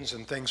ribbons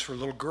and things for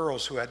little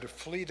girls who had to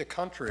flee the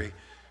country,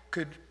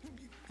 could,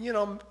 you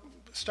know,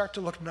 start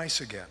to look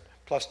nice again,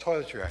 plus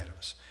toiletry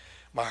items.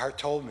 My heart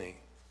told me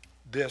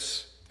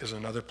this is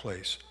another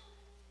place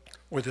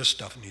where this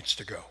stuff needs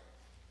to go.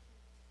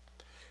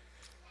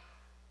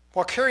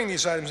 While carrying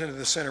these items into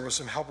the center with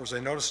some helpers, I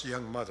noticed a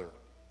young mother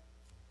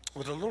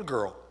with a little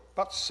girl,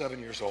 about 7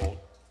 years old,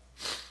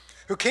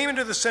 who came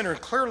into the center, and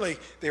clearly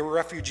they were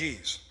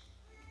refugees.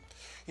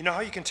 You know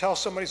how you can tell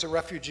somebody's a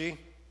refugee?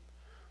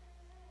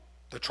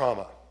 The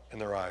trauma in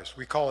their eyes.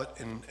 We call it,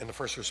 in the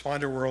first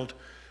responder world,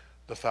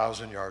 the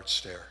 1,000-yard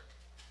stare.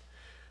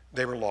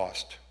 They were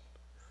lost.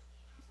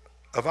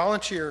 A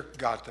volunteer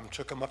got them,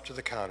 took them up to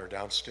the counter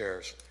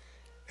downstairs,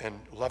 and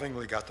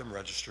lovingly got them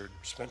registered,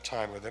 spent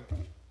time with them.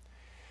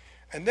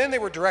 And then they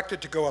were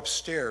directed to go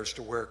upstairs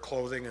to where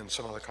clothing and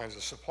some other kinds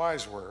of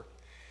supplies were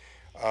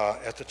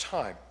at the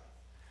time.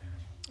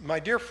 My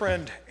dear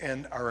friend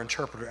and our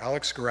interpreter,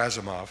 Alex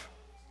Gerasimov,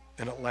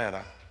 in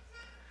Atlanta,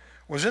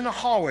 was in the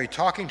hallway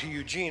talking to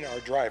Eugene, our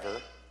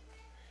driver,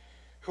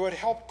 who had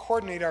helped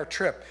coordinate our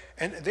trip.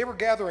 And they were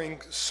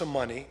gathering some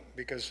money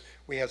because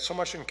we had so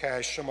much in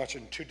cash, so much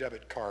in 2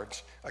 debit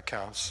cards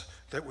accounts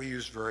that we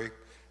used very,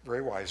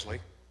 very wisely.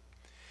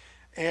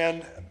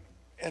 And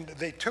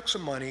they took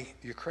some money,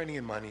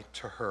 Ukrainian money,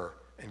 to her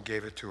and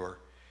gave it to her.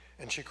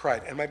 And she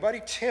cried. And my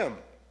buddy Tim,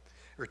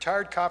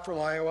 retired cop from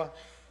Iowa,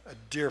 a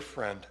dear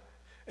friend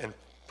and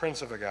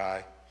prince of a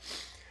guy,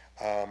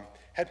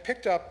 had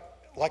picked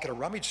up, like at a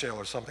rummage sale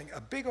or something,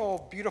 a big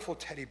old beautiful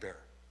teddy bear.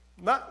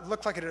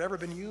 Looked like it had ever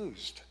been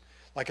used.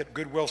 Like at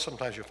Goodwill,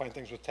 sometimes you'll find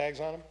things with tags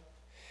on them.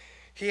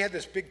 He had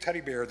this big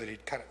teddy bear that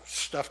he'd kind of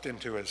stuffed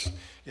into his,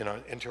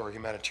 into our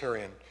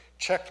humanitarian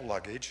checked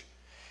luggage.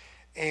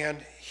 And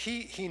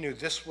he knew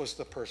this was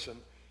the person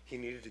he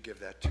needed to give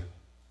that to.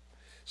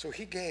 So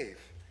he gave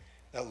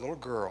that little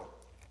girl,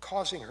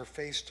 causing her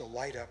face to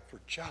light up for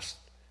just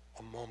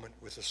a moment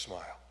with a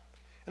smile.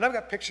 And I've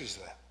got pictures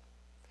of that.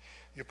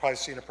 You'll probably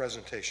see in a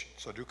presentation,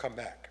 so do come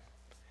back.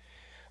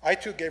 I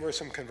too gave her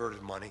some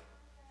converted money,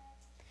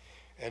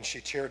 and she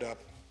teared up.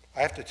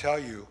 I have to tell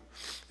you,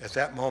 at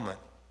that moment,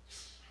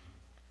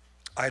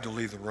 I had to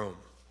leave the room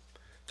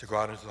to go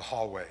out into the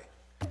hallway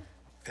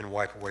and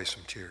wipe away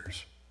some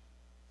tears.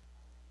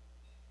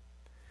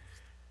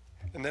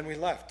 And then we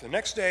left. The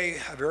next day,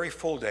 a very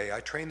full day,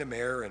 I trained the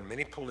mayor and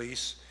many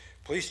police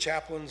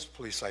chaplains,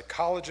 police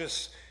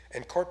psychologists,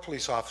 and court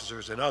police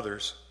officers and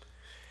others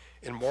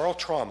in moral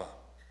trauma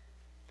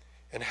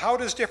and how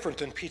it is different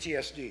than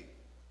PTSD.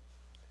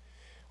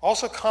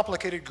 Also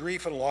complicated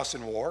grief and loss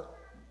in war,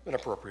 an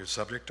appropriate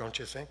subject, don't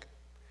you think?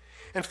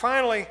 And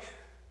finally,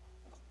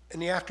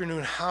 in the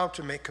afternoon, how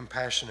to make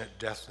compassionate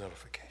death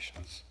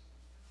notifications.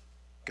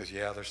 Because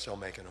yeah, they're still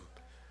making them.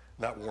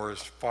 That war is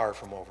far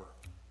from over.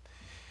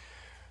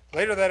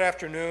 Later that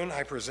afternoon,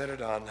 I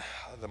presented on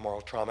the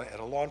moral trauma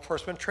at a law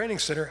enforcement training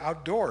center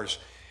outdoors.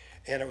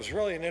 And it was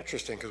really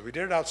interesting because we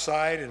did it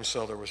outside, and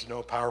so there was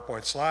no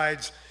PowerPoint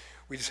slides.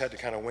 We just had to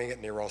kind of wing it,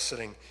 and they were all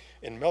sitting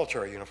in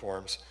military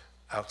uniforms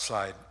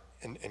outside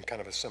in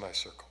kind of a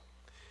semicircle.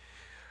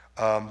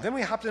 Then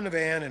we hopped in a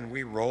van and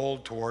we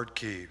rolled toward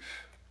Kyiv.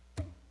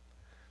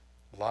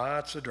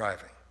 Lots of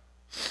driving,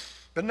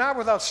 but not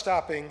without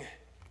stopping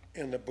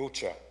in the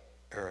Bucha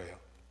area.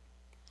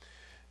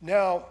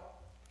 Now,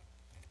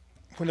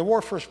 when the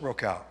war first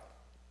broke out,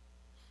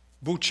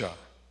 Bucha,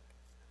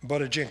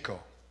 Borodinka,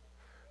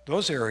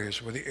 those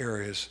areas were the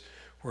areas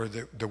where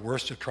the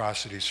worst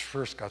atrocities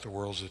first got the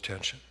world's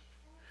attention,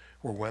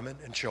 where women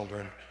and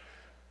children,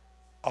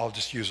 I'll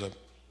just use a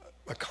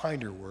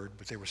kinder word,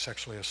 but they were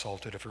sexually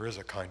assaulted, if there is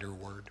a kinder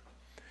word,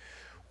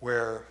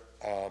 where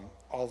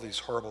all these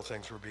horrible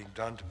things were being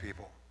done to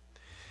people.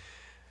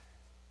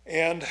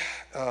 And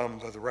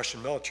the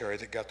Russian military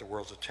that got the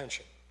world's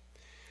attention.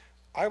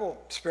 I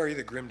will spare you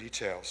the grim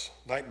details,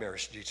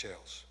 nightmarish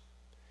details.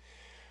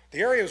 The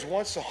area was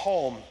once the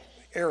home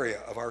area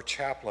of our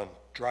chaplain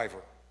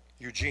driver,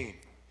 Eugene,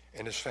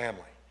 and his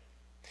family.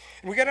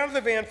 And we got out of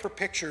the van for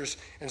pictures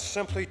and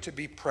simply to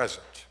be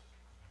present.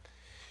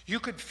 You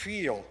could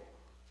feel,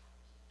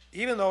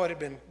 even though it had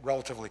been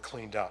relatively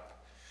cleaned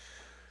up,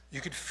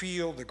 you could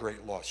feel the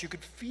great loss. You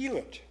could feel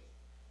it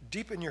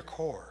deep in your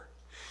core.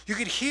 You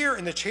could hear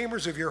in the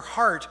chambers of your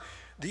heart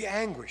the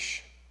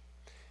anguish.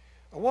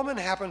 A woman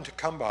happened to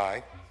come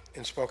by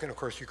and spoke, of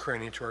course,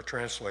 Ukrainian to our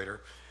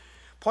translator,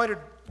 pointed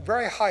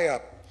very high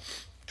up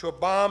to a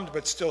bombed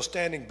but still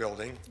standing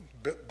building.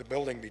 The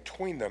building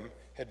between them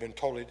had been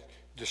totally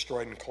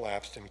destroyed and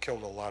collapsed and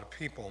killed a lot of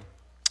people,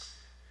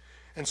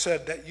 and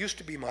said, "That used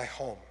to be my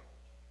home."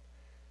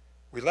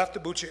 We left the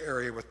Bucha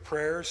area with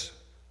prayers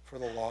for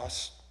the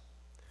lost,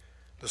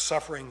 the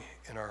suffering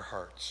in our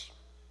hearts.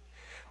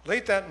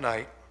 Late that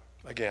night,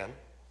 again,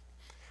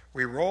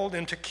 we rolled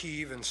into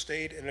Kyiv and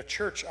stayed in a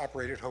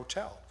church-operated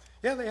hotel.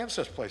 Yeah, they have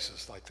such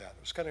places like that. It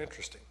was kind of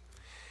interesting.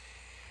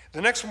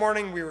 The next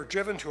morning, we were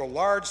driven to a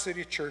large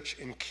city church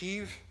in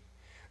Kyiv.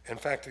 In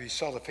fact, if you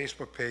saw the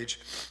Facebook page,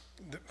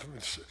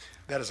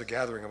 that is a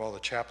gathering of all the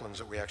chaplains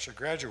that we actually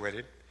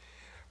graduated,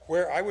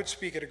 where I would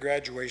speak at a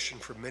graduation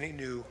for many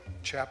new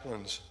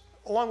chaplains,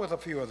 along with a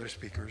few other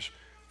speakers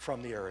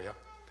from the area.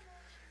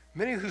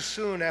 Many who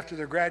soon after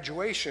their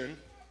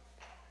graduation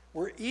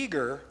were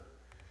eager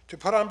to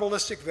put on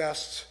ballistic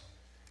vests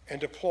and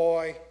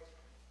deploy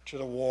to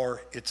the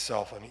war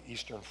itself on the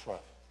Eastern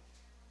Front,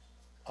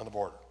 on the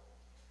border.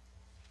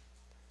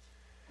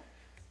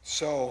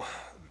 So,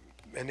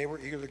 and they were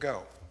eager to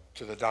go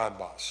to the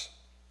Donbass,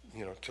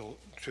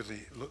 to the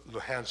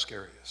Luhansk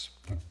areas.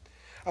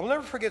 I will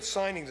never forget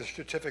signing the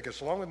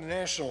certificates along with the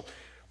National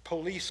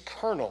Police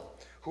Colonel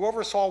who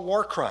oversaw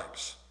war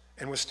crimes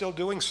and was still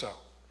doing so.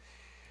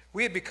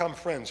 We had become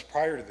friends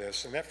prior to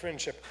this, and that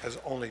friendship has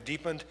only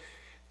deepened.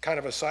 Kind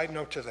of a side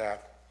note to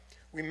that,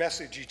 we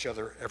message each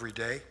other every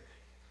day,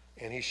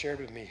 and he shared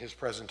with me his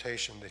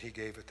presentation that he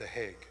gave at The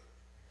Hague.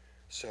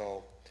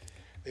 So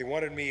they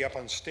wanted me up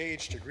on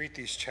stage to greet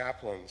these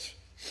chaplains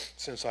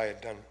since I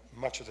had done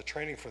much of the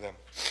training for them.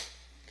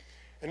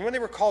 And when they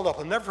were called up,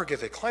 I'll never forget,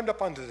 they climbed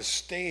up onto the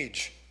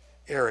stage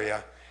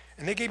area,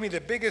 and they gave me the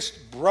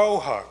biggest bro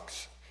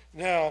hugs.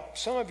 Now,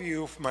 some of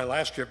you from my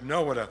last trip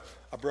know what a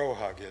bro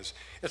hug is.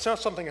 It's not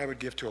something I would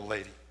give to a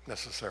lady,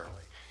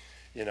 necessarily.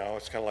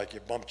 It's kind of like you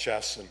bump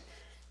chests and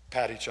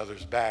pat each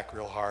other's back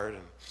real hard,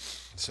 and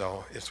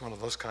so it's one of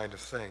those kind of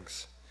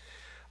things.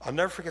 I'll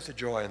never forget the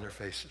joy on their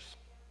faces.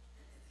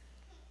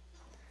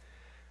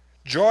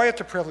 Joy at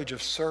the privilege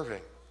of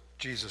serving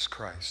Jesus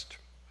Christ.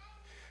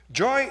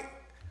 Joy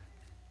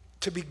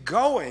to be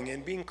going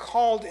and being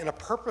called in a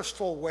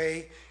purposeful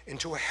way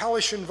into a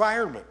hellish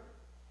environment,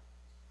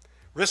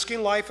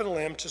 risking life and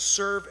limb to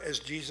serve as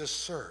Jesus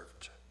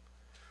served.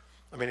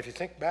 I mean, if you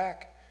think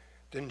back,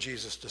 didn't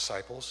Jesus'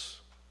 disciples,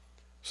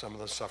 some of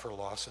them suffer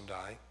loss and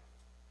die?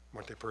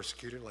 Weren't they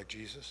persecuted like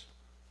Jesus?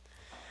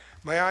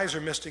 My eyes are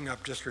misting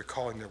up just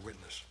recalling their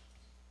witness.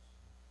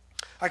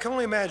 I can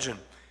only imagine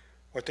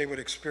what they would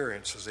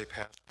experience as they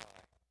passed by,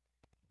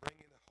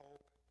 bringing the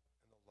hope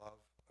and the love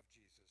of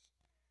Jesus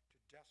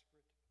to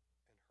desperate and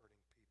hurting people.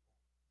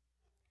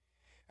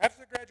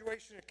 After the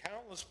graduation,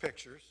 countless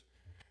pictures.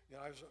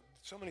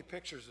 So many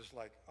pictures. It's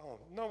like, oh,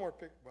 no more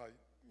pictures. Well,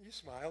 you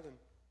smiled and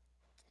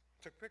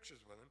took pictures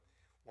with him.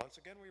 Once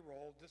again, we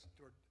rolled this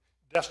to our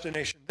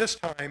destination. This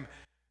time,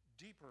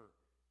 deeper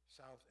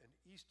south and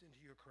east into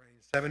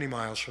Ukraine, 70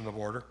 miles from the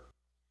border,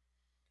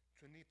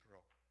 to Dnipro.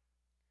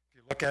 If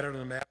you look at it on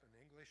the map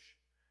in English,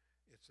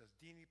 it says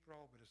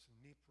Dnipro, but it's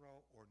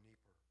Dnipro or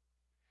Dnieper.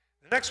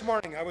 The next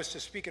morning, I was to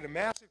speak at a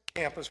massive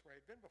campus where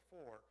I'd been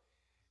before.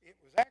 It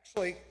was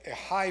actually a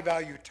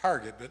high-value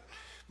target, but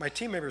my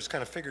team members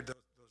kind of figured those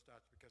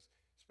dots because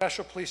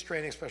special police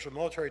training, special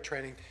military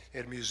training, they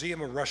had a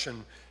museum of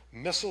Russian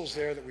missiles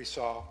there that we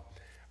saw,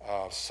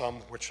 some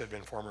which had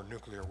been former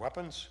nuclear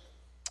weapons.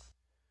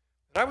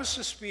 And I was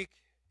to speak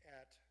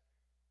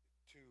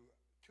to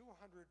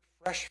 200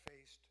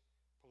 fresh-faced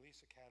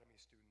police academy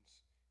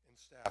students and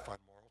staff on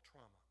moral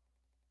trauma.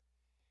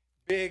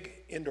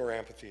 Big indoor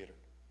amphitheater,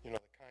 the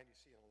kind you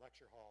see in a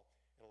lecture hall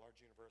in a large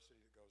university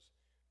that goes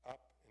up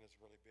and it's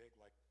really big,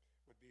 like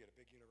would be at a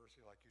big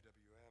university like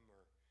UWM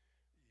or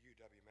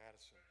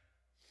UW-Madison.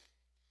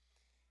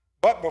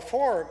 But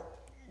before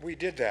we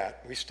did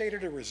that, we stayed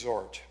at a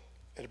resort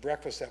at a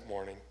breakfast that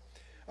morning.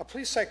 A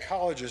police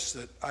psychologist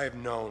that I have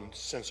known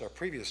since our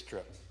previous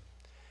trip,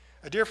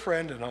 a dear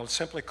friend, and I'll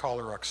simply call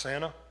her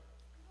Oksana,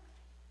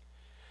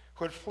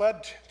 who had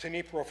fled to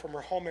Dnipro from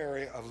her home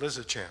area of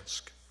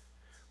Lysychansk,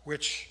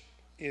 which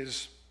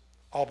is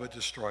all but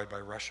destroyed by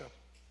Russia,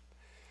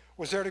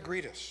 was there to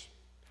greet us.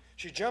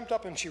 She jumped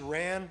up and she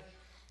ran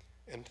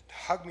and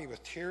hugged me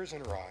with tears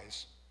in her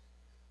eyes.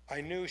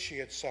 I knew she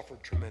had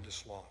suffered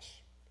tremendous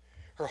loss.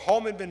 Her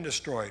home had been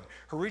destroyed.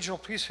 Her regional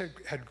police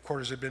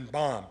headquarters had been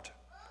bombed.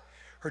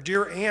 Her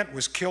dear aunt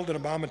was killed in a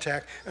bomb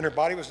attack, and her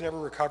body was never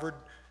recovered,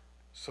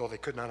 so they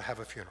could not have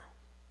a funeral.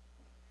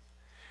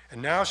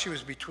 And now she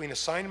was between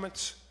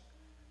assignments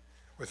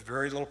with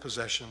very little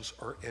possessions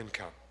or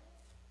income.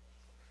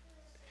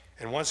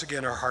 And once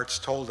again, our hearts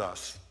told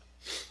us,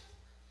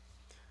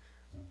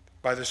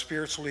 by the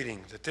Spirit's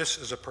leading, that this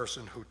is a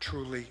person who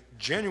truly,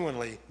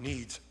 genuinely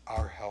needs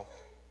our help.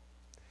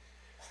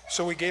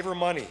 So we gave her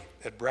money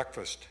at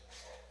breakfast,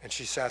 and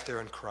she sat there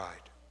and cried.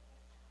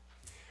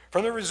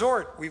 From the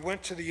resort, we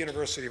went to the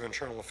University of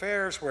Internal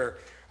Affairs, where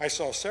I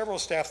saw several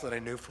staff that I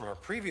knew from our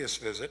previous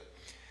visit.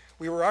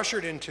 We were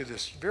ushered into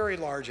this very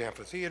large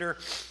amphitheater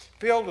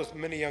filled with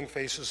many young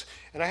faces.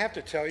 And I have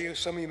to tell you,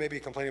 some of you may be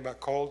complaining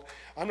about cold.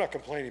 I'm not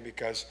complaining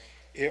because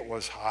it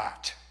was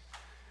hot.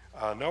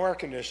 No air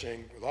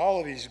conditioning, with all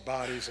of these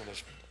bodies and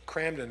it's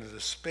crammed into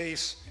this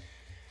space.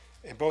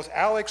 And both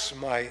Alex,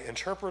 my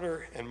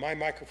interpreter, and my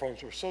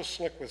microphones were so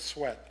slick with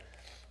sweat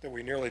that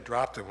we nearly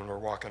dropped it when we were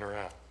walking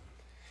around.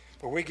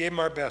 But we gave them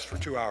our best for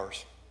 2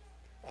 hours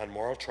on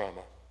moral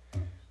trauma,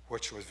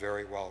 which was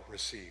very well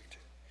received.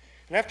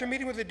 And after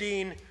meeting with the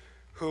dean,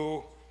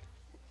 who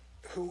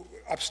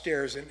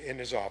upstairs in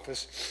his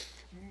office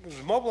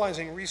was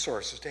mobilizing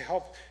resources to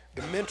help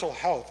the mental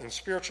health and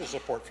spiritual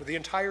support for the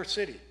entire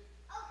city.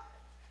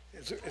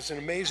 It's an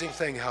amazing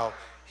thing how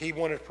he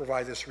wanted to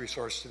provide this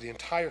resource to the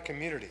entire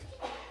community.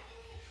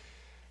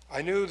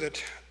 I knew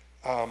that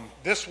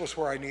this was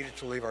where I needed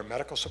to leave our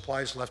medical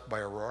supplies left by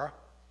Aurora.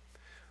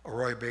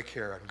 Aurora Big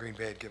Hair on Green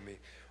Bay had given me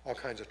all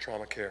kinds of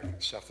trauma care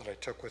stuff that I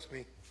took with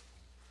me.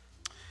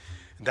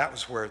 And that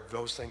was where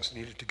those things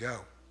needed to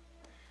go.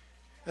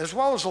 As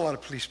well as a lot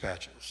of police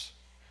patches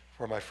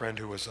for my friend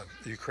who was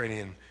a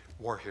Ukrainian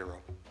war hero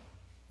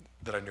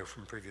that I knew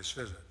from a previous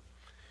visit.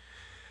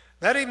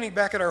 That evening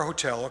back at our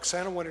hotel,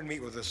 Oksana wanted to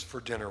meet with us for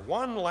dinner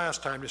one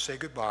last time to say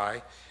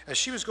goodbye as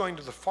she was going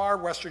to the far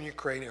western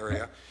Ukraine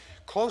area,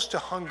 close to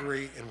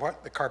Hungary in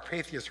what the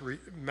Carpathians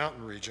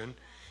mountain region,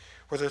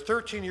 with her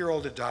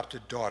 13-year-old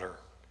adopted daughter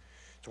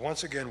to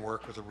once again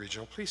work with the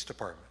regional police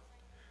department.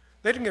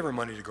 They didn't give her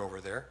money to go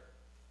over there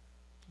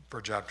for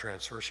a job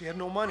transfer. She had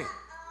no money.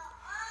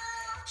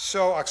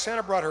 So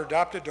Oksana brought her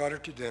adopted daughter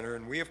to dinner,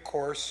 and we, of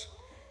course,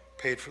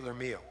 paid for their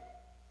meal.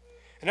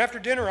 And after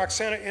dinner,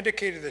 Oksana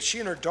indicated that she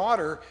and her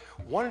daughter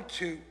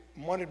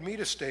wanted me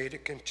to stay to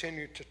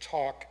continue to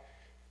talk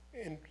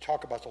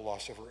about the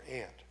loss of her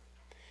aunt.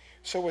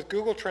 So with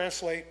Google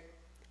Translate,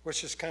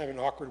 which is kind of an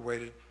awkward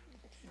way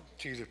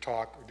to either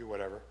talk or do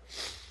whatever,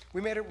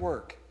 we made it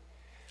work.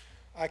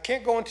 I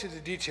can't go into the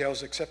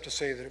details except to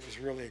say that it was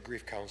really a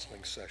grief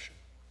counseling session.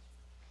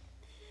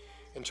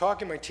 In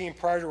talking to my team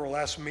prior to our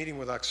last meeting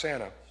with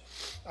Oksana,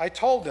 I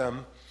told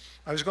them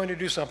I was going to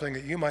do something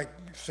that you might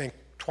think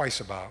twice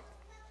about.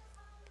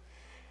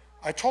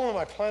 I told them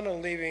I planned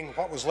on leaving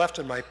what was left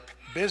in my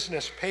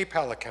business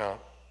PayPal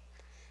account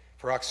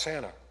for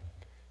Oksana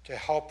to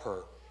help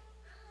her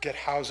get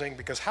housing,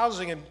 because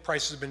housing and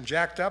prices have been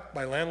jacked up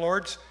by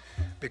landlords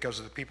because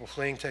of the people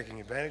fleeing, taking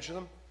advantage of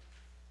them.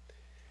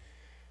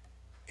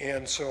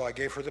 And so I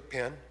gave her the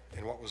PIN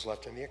and what was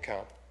left in the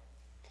account.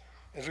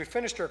 As we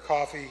finished our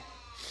coffee,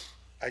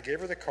 I gave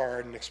her the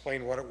card and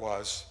explained what it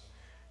was.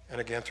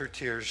 And again, through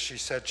tears, she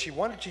said she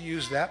wanted to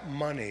use that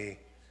money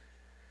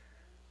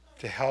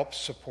to help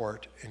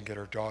support and get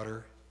her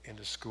daughter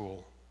into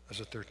school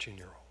as a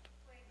 13-year-old.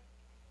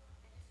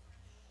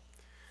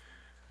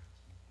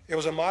 It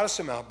was a modest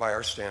amount by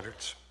our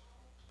standards.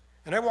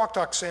 And I walked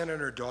Oksana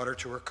and her daughter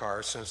to her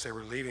car since they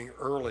were leaving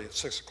early at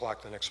 6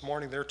 o'clock the next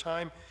morning, their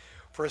time,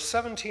 for a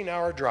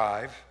 17-hour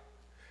drive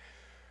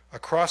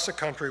across the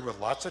country with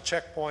lots of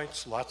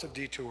checkpoints, lots of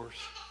detours,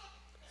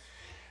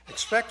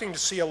 expecting to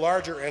see a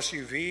larger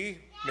SUV,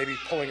 maybe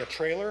pulling a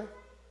trailer,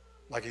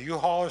 like a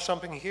U-Haul or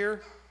something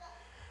here.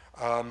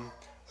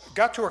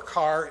 Got to her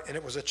car, and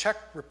it was a Czech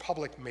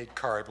Republic-made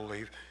car, I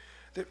believe.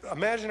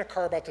 Imagine a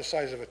car about the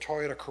size of a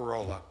Toyota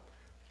Corolla,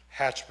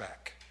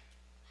 hatchback.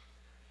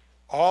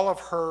 All of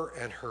her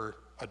and her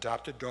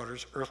adopted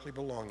daughter's earthly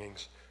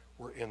belongings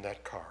were in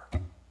that car.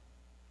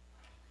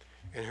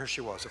 And here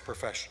she was, a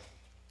professional.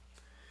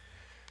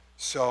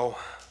 So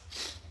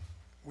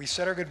we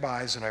said our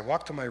goodbyes, and I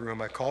walked to my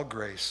room. I called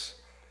Grace,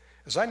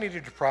 as I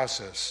needed to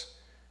process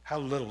how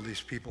little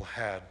these people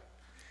had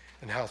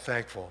and how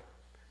thankful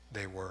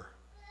they were.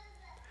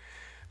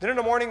 Then in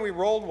the morning, we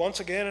rolled once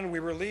again, and we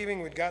were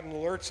leaving. We'd gotten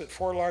alerts that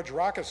 4 large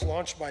rockets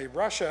launched by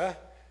Russia.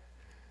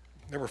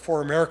 There were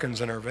 4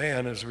 Americans in our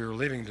van as we were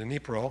leaving to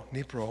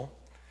Dnipro.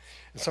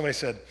 And somebody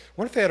said,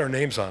 what if they had our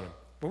names on them?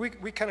 Well,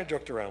 we kind of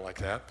joked around like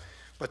that.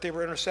 But they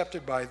were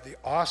intercepted by the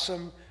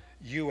awesome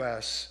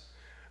U.S.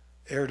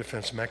 air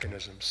defense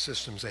mechanism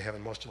systems they have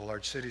in most of the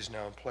large cities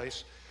now in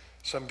place,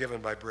 some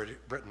given by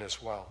Britain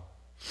as well.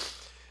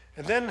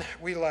 And then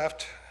we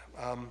left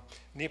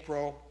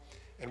Dnipro,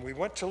 and we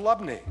went to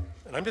Lubny.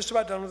 And I'm just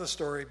about done with the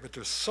story, but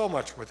there's so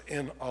much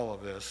within all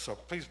of this, so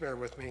please bear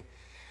with me.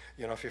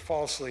 You know, if you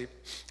fall asleep,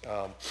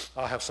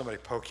 I'll have somebody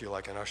poke you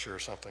like an usher or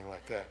something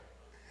like that.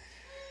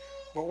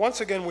 But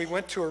once again, we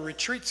went to a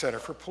retreat center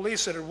for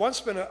police that had once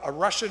been a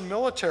Russian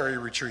military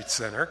retreat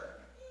center.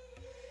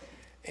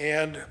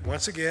 And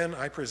once again,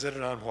 I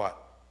presented on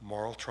what?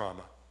 Moral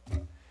trauma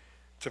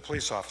to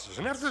police officers.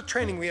 And after the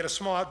training, we had a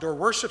small outdoor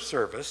worship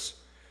service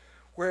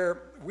where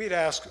we'd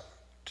asked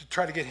to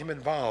try to get him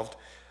involved.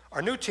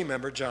 Our new team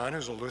member, John,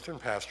 who's a Lutheran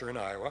pastor in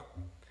Iowa,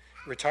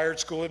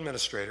 retired school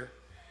administrator,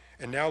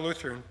 and now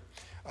Lutheran,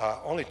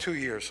 only 2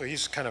 years, so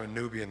he's kind of a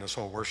newbie in this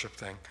whole worship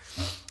thing,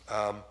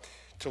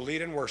 to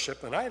lead in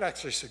worship. And I had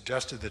actually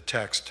suggested the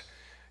text,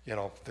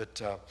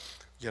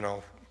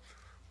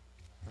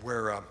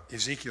 where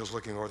Ezekiel's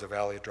looking over the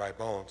valley of dry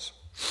bones.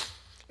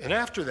 And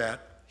after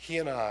that, he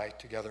and I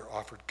together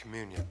offered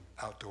communion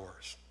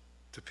outdoors.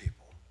 to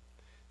people.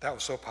 That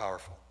was so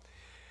powerful.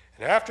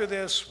 And after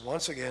this,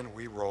 once again,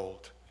 we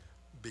rolled,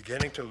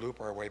 beginning to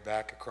loop our way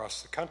back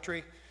across the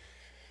country,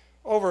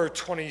 over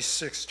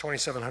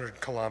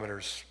 2,700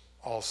 kilometers,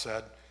 all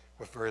said,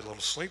 with very little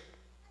sleep.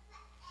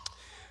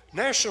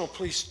 National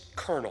Police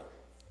Colonel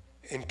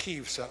in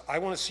Kyiv said, I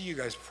want to see you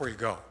guys before you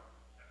go.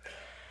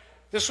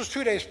 This was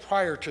 2 days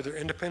prior to their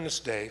Independence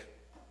Day,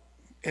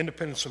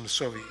 independence from the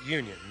Soviet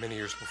Union, many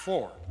years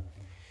before.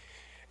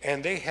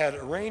 And they had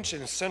arranged in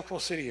the central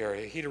city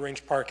area, he'd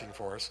arranged parking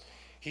for us.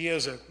 He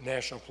is a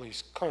National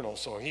Police Colonel,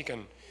 so he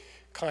can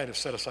kind of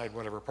set aside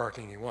whatever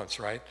parking he wants,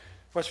 right?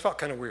 Which felt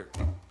kind of weird,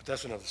 but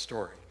that's another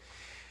story.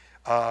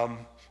 But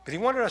he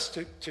wanted us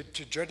to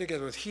join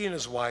together with he and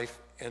his wife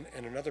and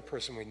another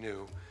person we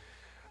knew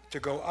to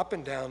go up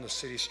and down the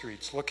city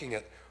streets looking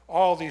at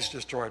all these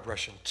destroyed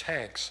Russian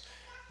tanks,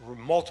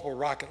 multiple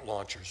rocket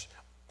launchers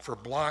for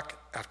block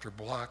after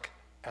block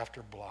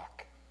after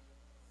block.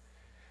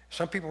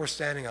 Some people were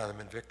standing on them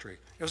in victory.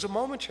 It was a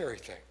momentary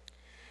thing.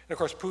 And of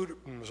course,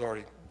 Putin was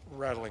already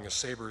rattling his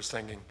sabers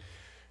thinking,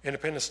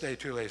 Independence Day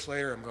 2 days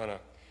later, I'm going to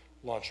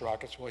launch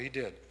rockets. Well, he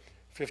did.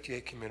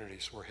 58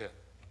 communities were hit.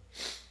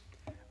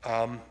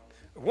 A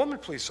woman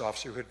police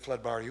officer who had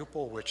fled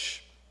Mariupol,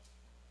 which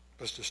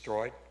was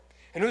destroyed,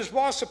 and whose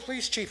boss, the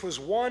police chief, was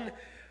one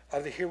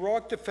of the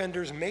heroic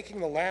defenders making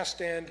the last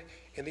stand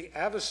in the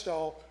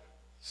Avestal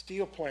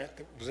steel plant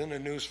that was in the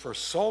news for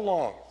so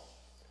long.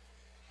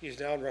 He's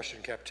now in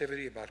Russian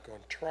captivity, about to go on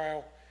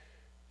trial,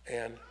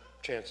 and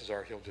chances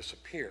are he'll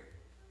disappear.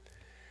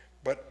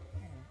 But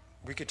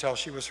we could tell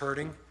she was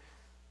hurting,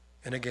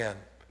 and again,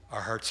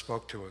 our heart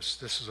spoke to us.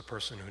 This is a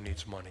person who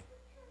needs money.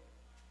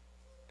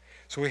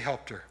 So we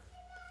helped her.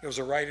 It was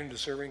a right and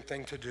deserving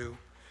thing to do.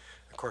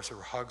 Of course, there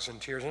were hugs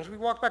and tears. And as we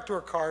walked back to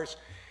our cars,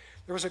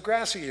 there was a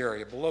grassy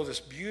area below this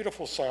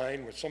beautiful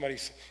sign, which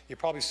you've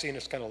probably seen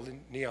this kind of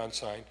neon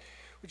sign,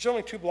 which is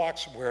only 2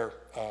 blocks from where,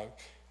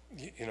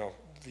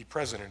 the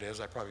president is.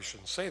 I probably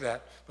shouldn't say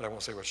that, but I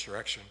won't say which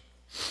direction.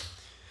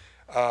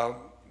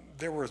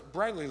 There was a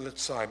brightly lit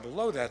sign.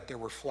 Below that, there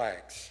were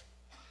flags,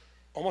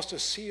 almost a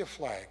sea of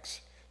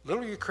flags,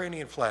 little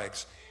Ukrainian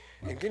flags.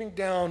 And getting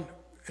down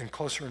in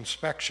closer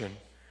inspection,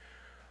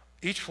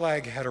 each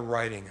flag had a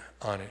writing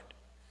on it.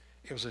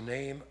 It was the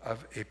name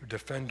of a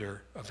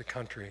defender of the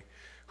country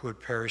who had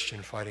perished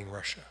in fighting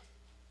Russia.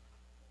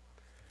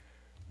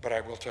 But I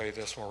will tell you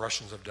this, more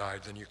Russians have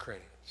died than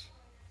Ukrainians.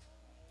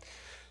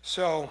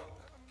 So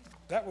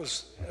that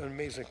was an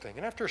amazing thing.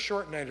 And after a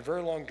short night, a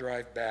very long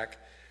drive back,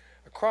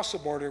 across the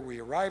border, we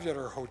arrived at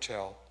our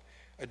hotel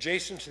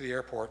adjacent to the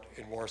airport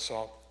in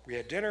Warsaw. We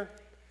had dinner.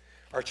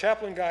 Our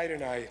chaplain guide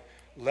and I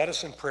led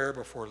us in prayer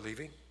before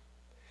leaving.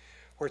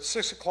 We're at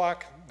 6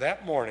 o'clock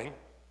that morning,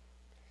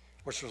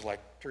 which was like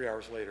 3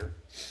 hours later.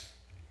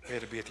 We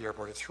had to be at the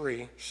airport at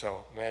 3,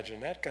 so imagine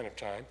that kind of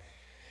time.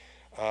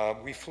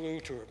 We flew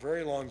to a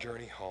very long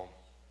journey home.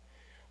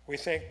 We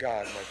thank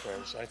God, my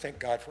friends. I thank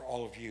God for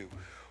all of you,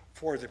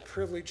 for the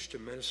privilege to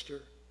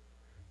minister,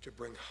 to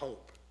bring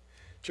hope,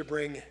 to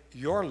bring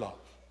your love.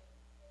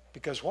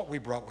 Because what we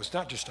brought was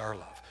not just our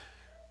love,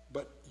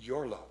 but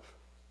your love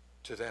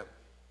to them.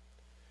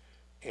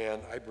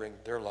 And I bring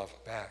their love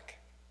back.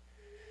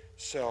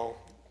 So,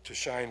 to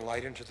shine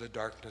light into the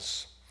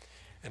darkness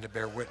and to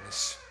bear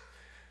witness,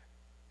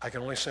 I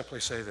can only simply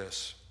say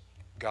this: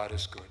 God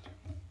is good.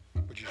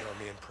 Would you join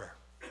me in prayer?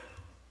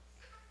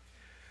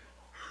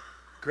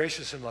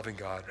 Gracious and loving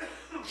God,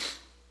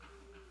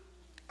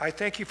 I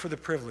thank you for the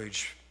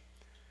privilege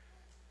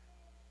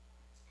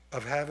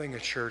of having a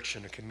church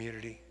and a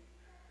community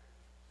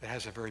that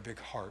has a very big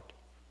heart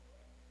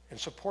and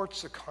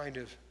supports the kind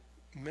of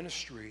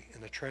ministry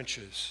in the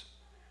trenches,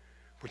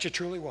 which it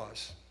truly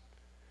was,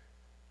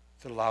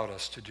 that allowed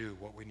us to do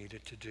what we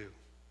needed to do.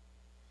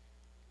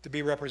 To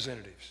be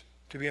representatives,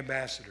 to be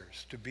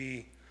ambassadors, to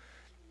be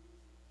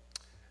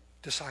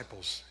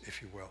disciples,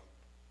 if you will.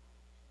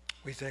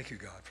 We thank you,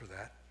 God, for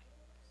that.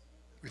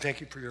 We thank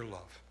you for your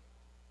love.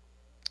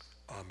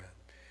 Amen.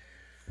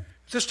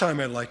 At this time,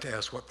 I'd like to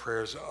ask what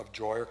prayers of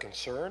joy or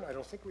concern. I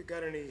don't think we've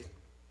got any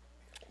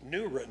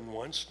new written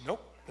ones.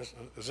 Nope.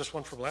 Is this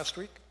one from last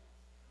week?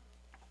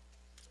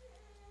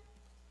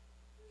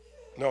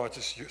 No, it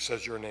just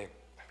says your name.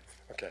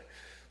 Okay.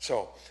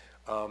 So,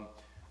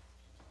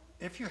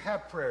 if you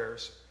have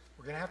prayers,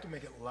 we're going to have to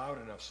make it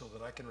loud enough so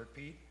that I can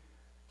repeat.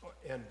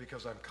 And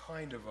because I'm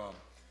kind of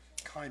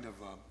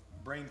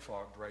brain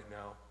fogged right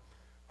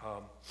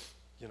now,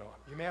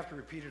 you may have to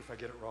repeat it if I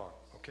get it wrong.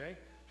 Okay?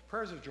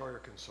 Prayers of joy or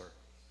concern.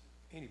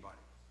 Anybody?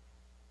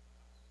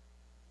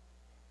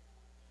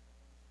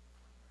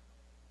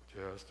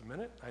 Just a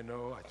minute. I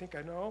think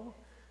I know.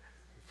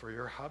 For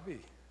your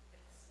hubby.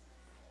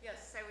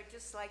 Yes, I would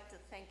just like to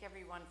thank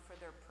everyone for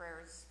their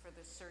prayers for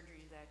the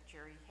surgery that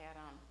Jerry had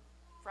on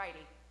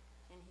Friday,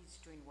 and he's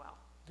doing well.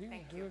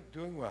 Thank you.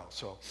 Doing well.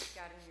 So,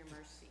 God in your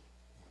mercy.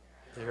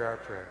 Here are our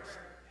prayers.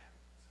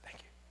 Thank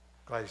you.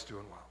 Glad he's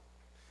doing well.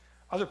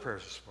 Other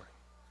prayers this morning.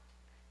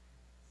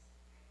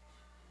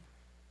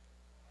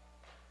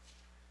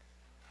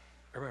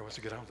 Everybody wants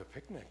to get on with the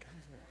picnic.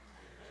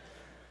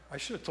 I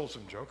should have told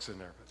some jokes in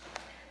there,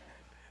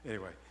 but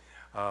anyway,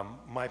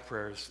 my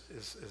prayer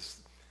is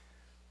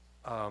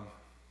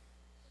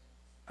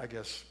I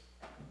guess,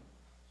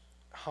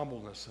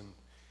 humbleness and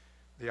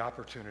the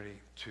opportunity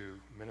to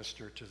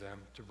minister to them,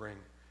 to bring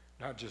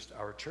not just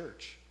our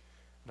church,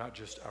 not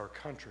just our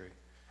country,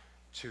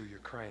 to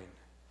Ukraine.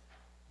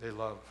 They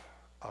love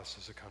us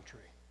as a country.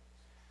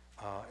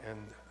 And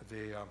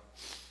the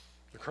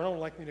colonel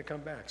would like me to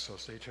come back, so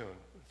stay tuned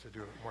to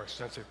do more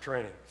extensive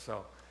training.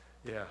 So,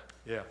 yeah.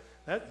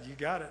 You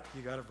got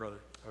it, brother.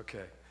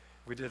 Okay.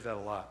 We did that a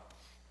lot.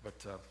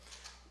 But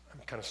I'm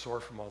kind of sore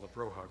from all the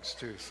bro hugs,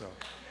 too. So,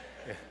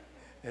 yeah.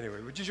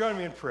 Anyway, would you join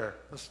me in prayer?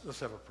 Let's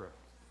have a prayer.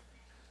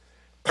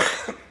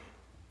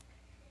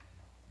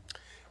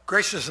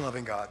 Gracious and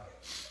loving God,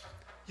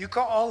 you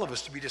call all of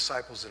us to be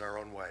disciples in our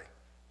own way.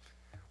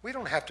 We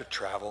don't have to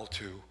travel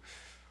to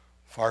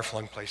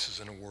far-flung places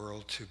in the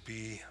world to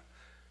be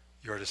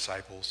your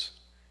disciples.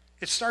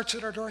 It starts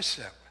at our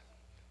doorstep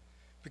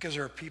because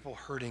there are people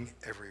hurting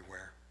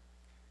everywhere.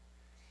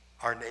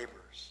 Our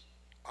neighbors,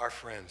 our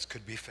friends,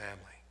 could be family.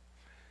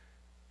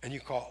 And you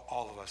call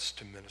all of us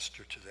to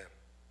minister to them,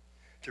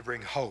 to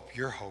bring hope,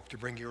 to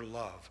bring your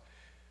love,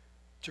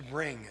 to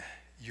bring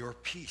your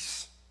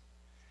peace,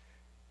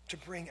 to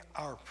bring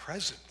our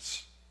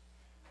presence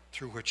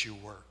through which you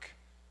work.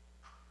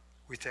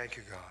 We thank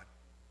you, God.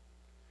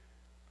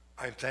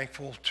 I'm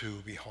thankful to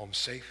be home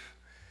safe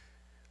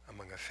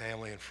among a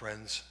family and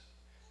friends.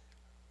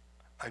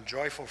 I'm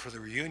joyful for the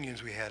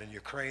reunions we had in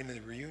Ukraine and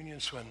the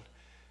reunions when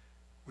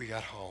we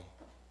got home.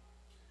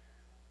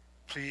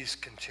 Please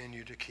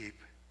continue to keep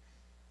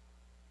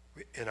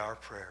in our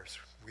prayers,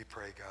 we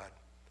pray, God,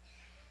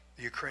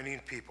 the Ukrainian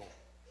people,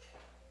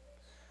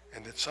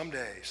 and that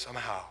someday,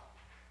 somehow,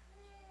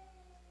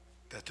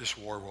 that this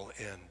war will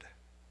end,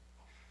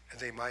 and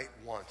they might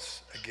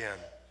once again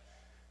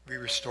be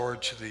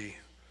restored to the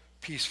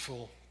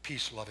peaceful,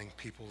 peace-loving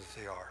people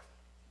that they are.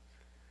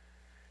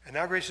 And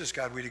now, gracious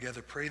God, we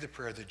together pray the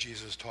prayer that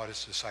Jesus taught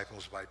his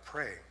disciples by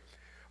praying,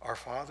 Our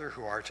Father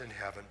who art in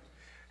heaven,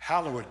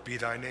 hallowed be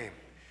thy name.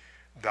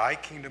 Thy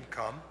kingdom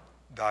come,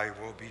 thy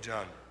will be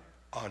done,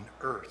 on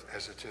earth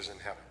as it is in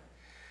heaven.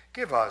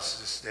 Give us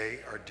this day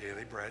our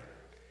daily bread,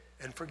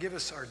 and forgive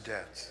us our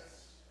debts,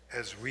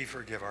 as we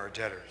forgive our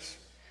debtors.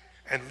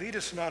 And lead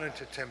us not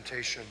into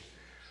temptation,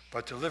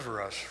 but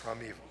deliver us from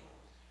evil.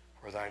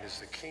 For thine is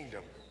the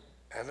kingdom,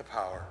 and the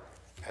power,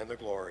 and the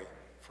glory,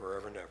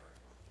 forever and ever.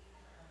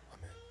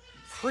 Amen.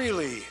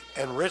 Freely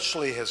and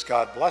richly has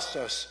God blessed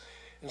us.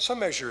 In some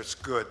measure, it's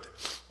good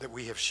that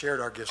we have shared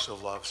our gifts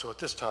of love. So at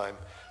this time,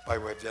 by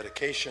way of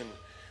dedication,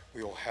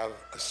 we will have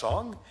a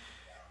song,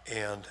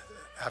 and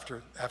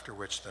after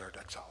which, then our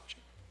doxology.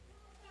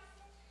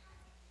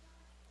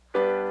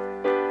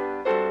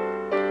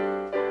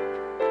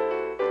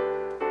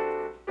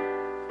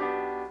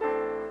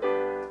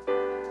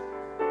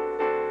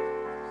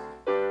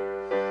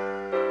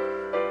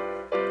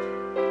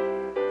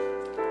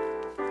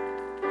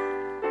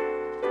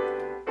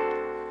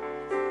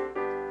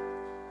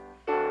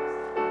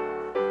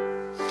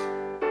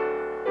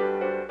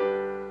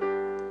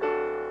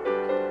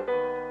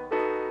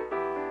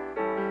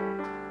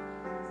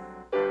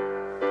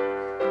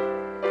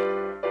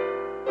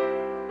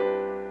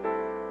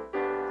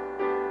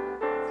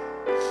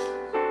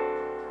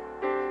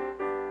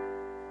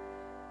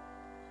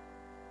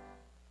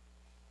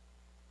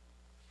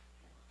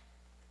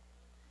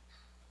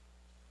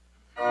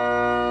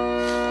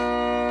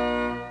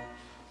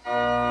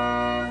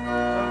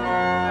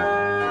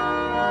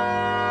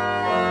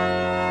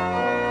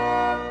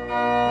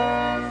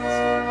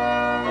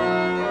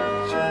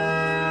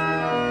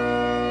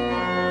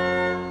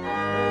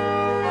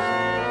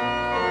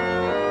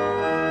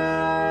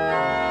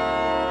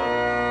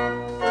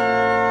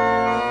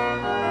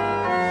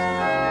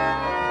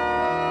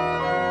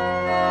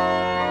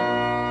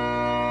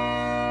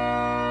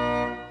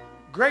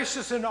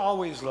 Gracious and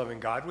always loving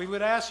God, we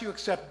would ask you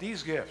accept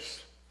these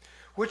gifts,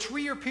 which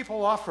we, your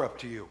people, offer up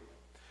to you.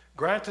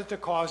 Grant that the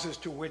causes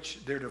to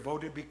which they're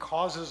devoted be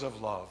causes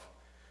of love.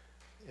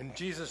 In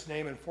Jesus'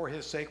 name and for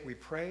his sake we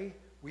pray,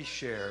 we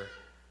share,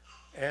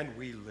 and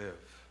we live.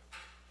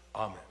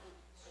 Amen.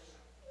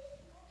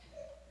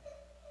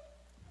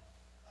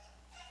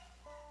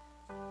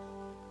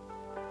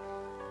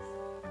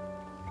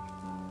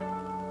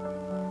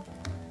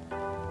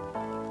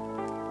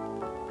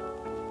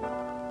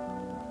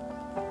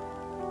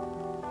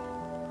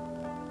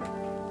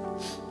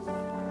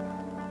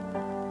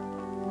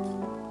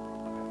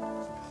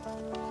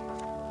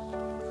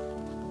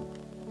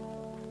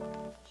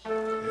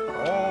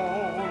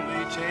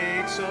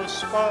 A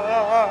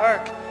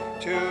spark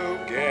to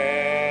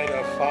get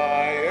a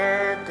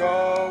fire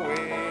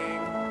going,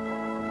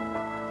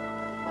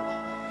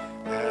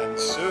 and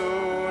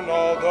soon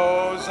all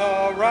those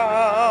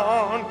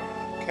around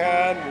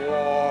can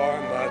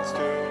warm us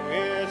to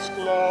its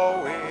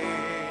glowing.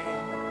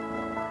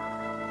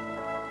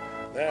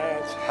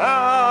 That's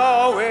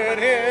how it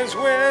is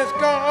with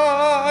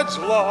God's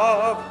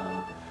love.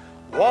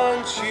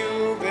 Once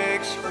you've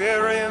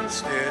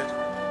experienced it,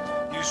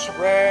 to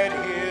spread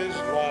his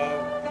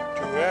love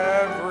to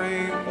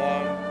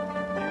everyone.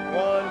 You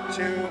want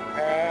to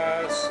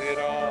pass it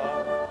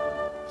on.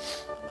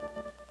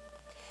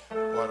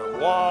 What a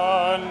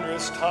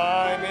wondrous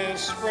time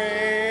is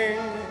spring,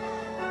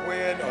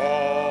 when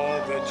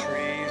all the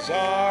trees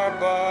are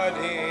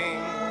budding.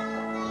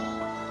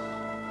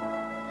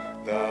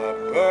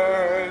 The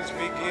birds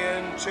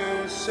begin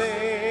to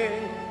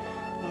sing,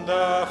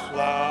 the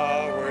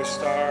flowers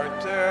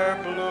start their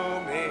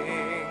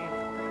blooming.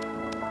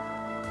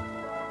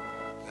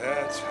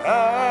 That's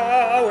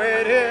how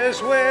it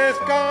is with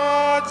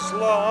God's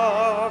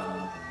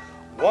love.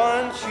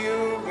 Once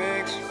you've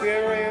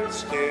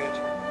experienced it,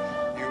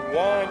 you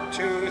want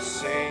to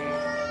sing.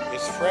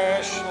 It's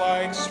fresh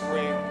like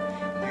spring.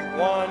 You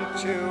want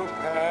to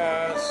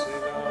pass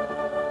it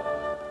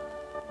on.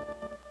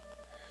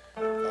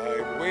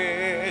 I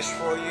wish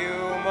for you,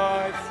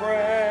 my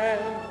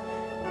friend,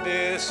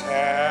 this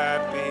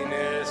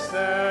happiness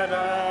that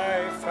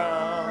I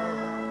found.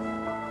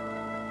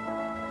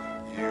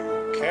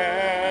 You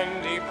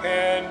can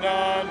depend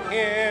on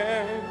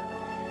him.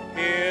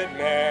 It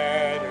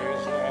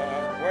matters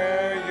not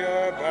where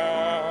you're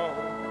bound.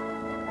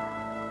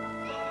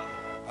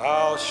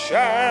 I'll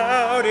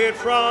shout it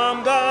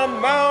from the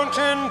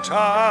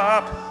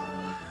mountaintop.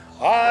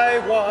 I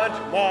want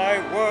my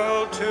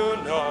world to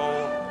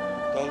know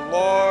the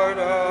Lord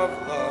of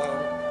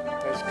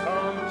love has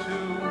come to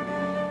me.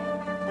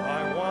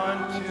 I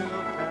want to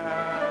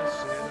pass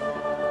it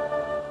on.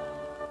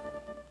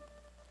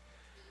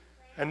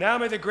 And now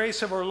may the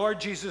grace of our Lord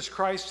Jesus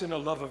Christ and the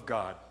love of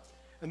God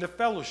and the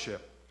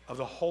fellowship of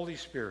the Holy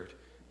Spirit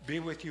be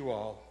with you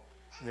all.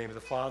 In the name of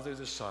the Father,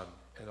 the Son,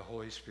 and the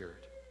Holy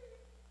Spirit.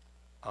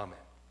 Amen.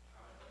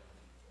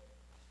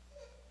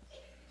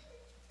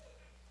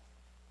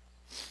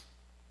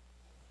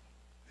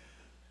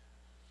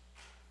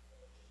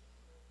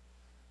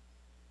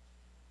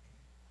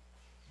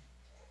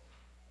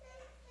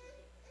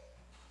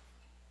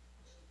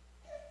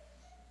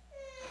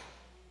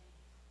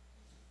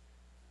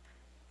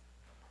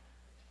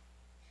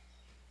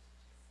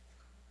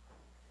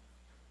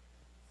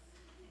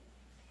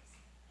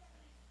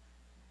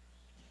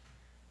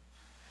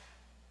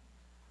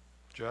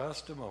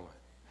 Just a moment.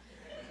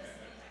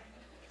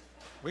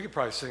 We could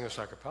probably sing this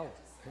a cappella.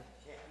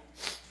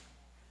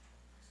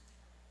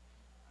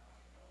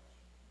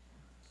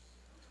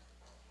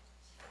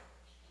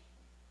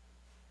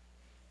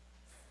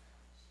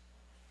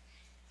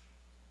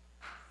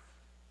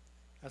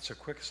 That's the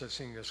quickest I've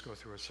seen us go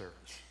through a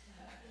service.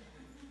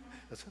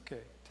 That's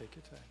okay. Take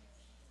your time.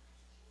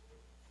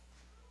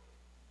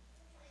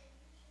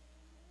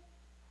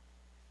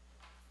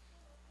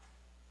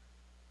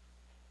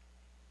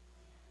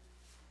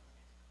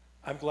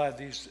 I'm glad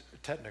these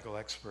technical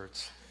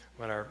experts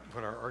when our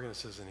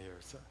organist isn't here.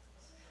 So,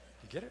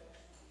 you get it?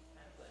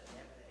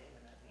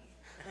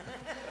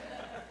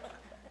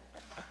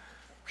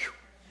 Whew.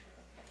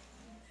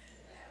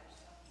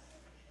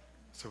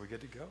 So we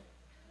good to go?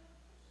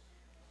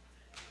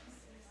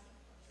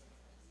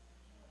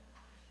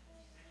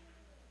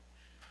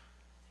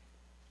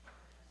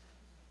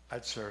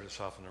 I'd started us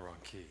off in the wrong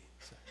key.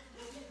 So.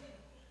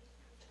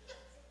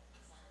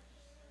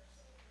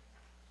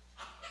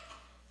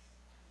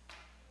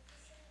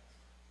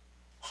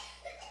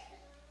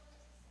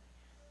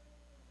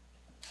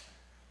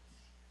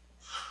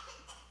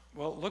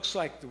 Well, it looks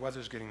like the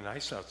weather's getting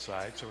nice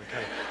outside, so we're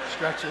kind of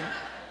stretching.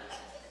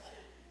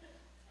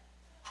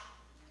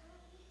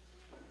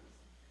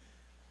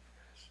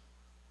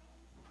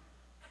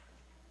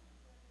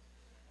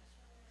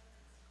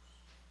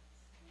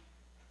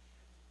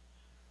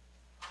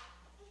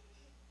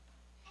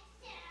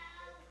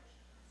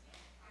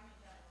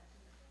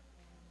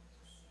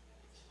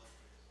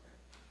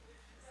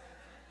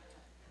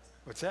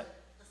 What's that?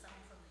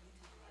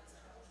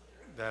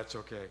 That's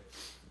okay.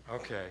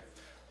 Okay.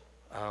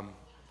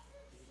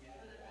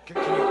 Can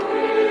you...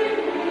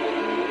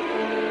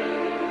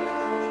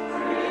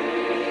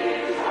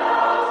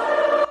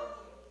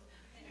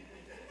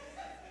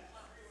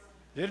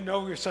 You didn't know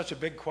we were such a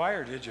big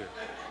choir, did you?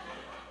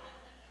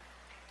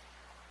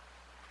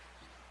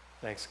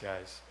 Thanks,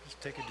 guys.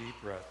 Just take a deep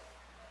breath.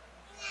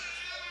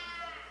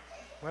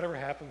 Whatever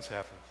happens,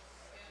 happens.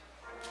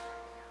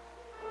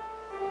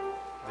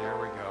 There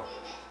we go.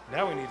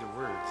 Now we need the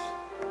words.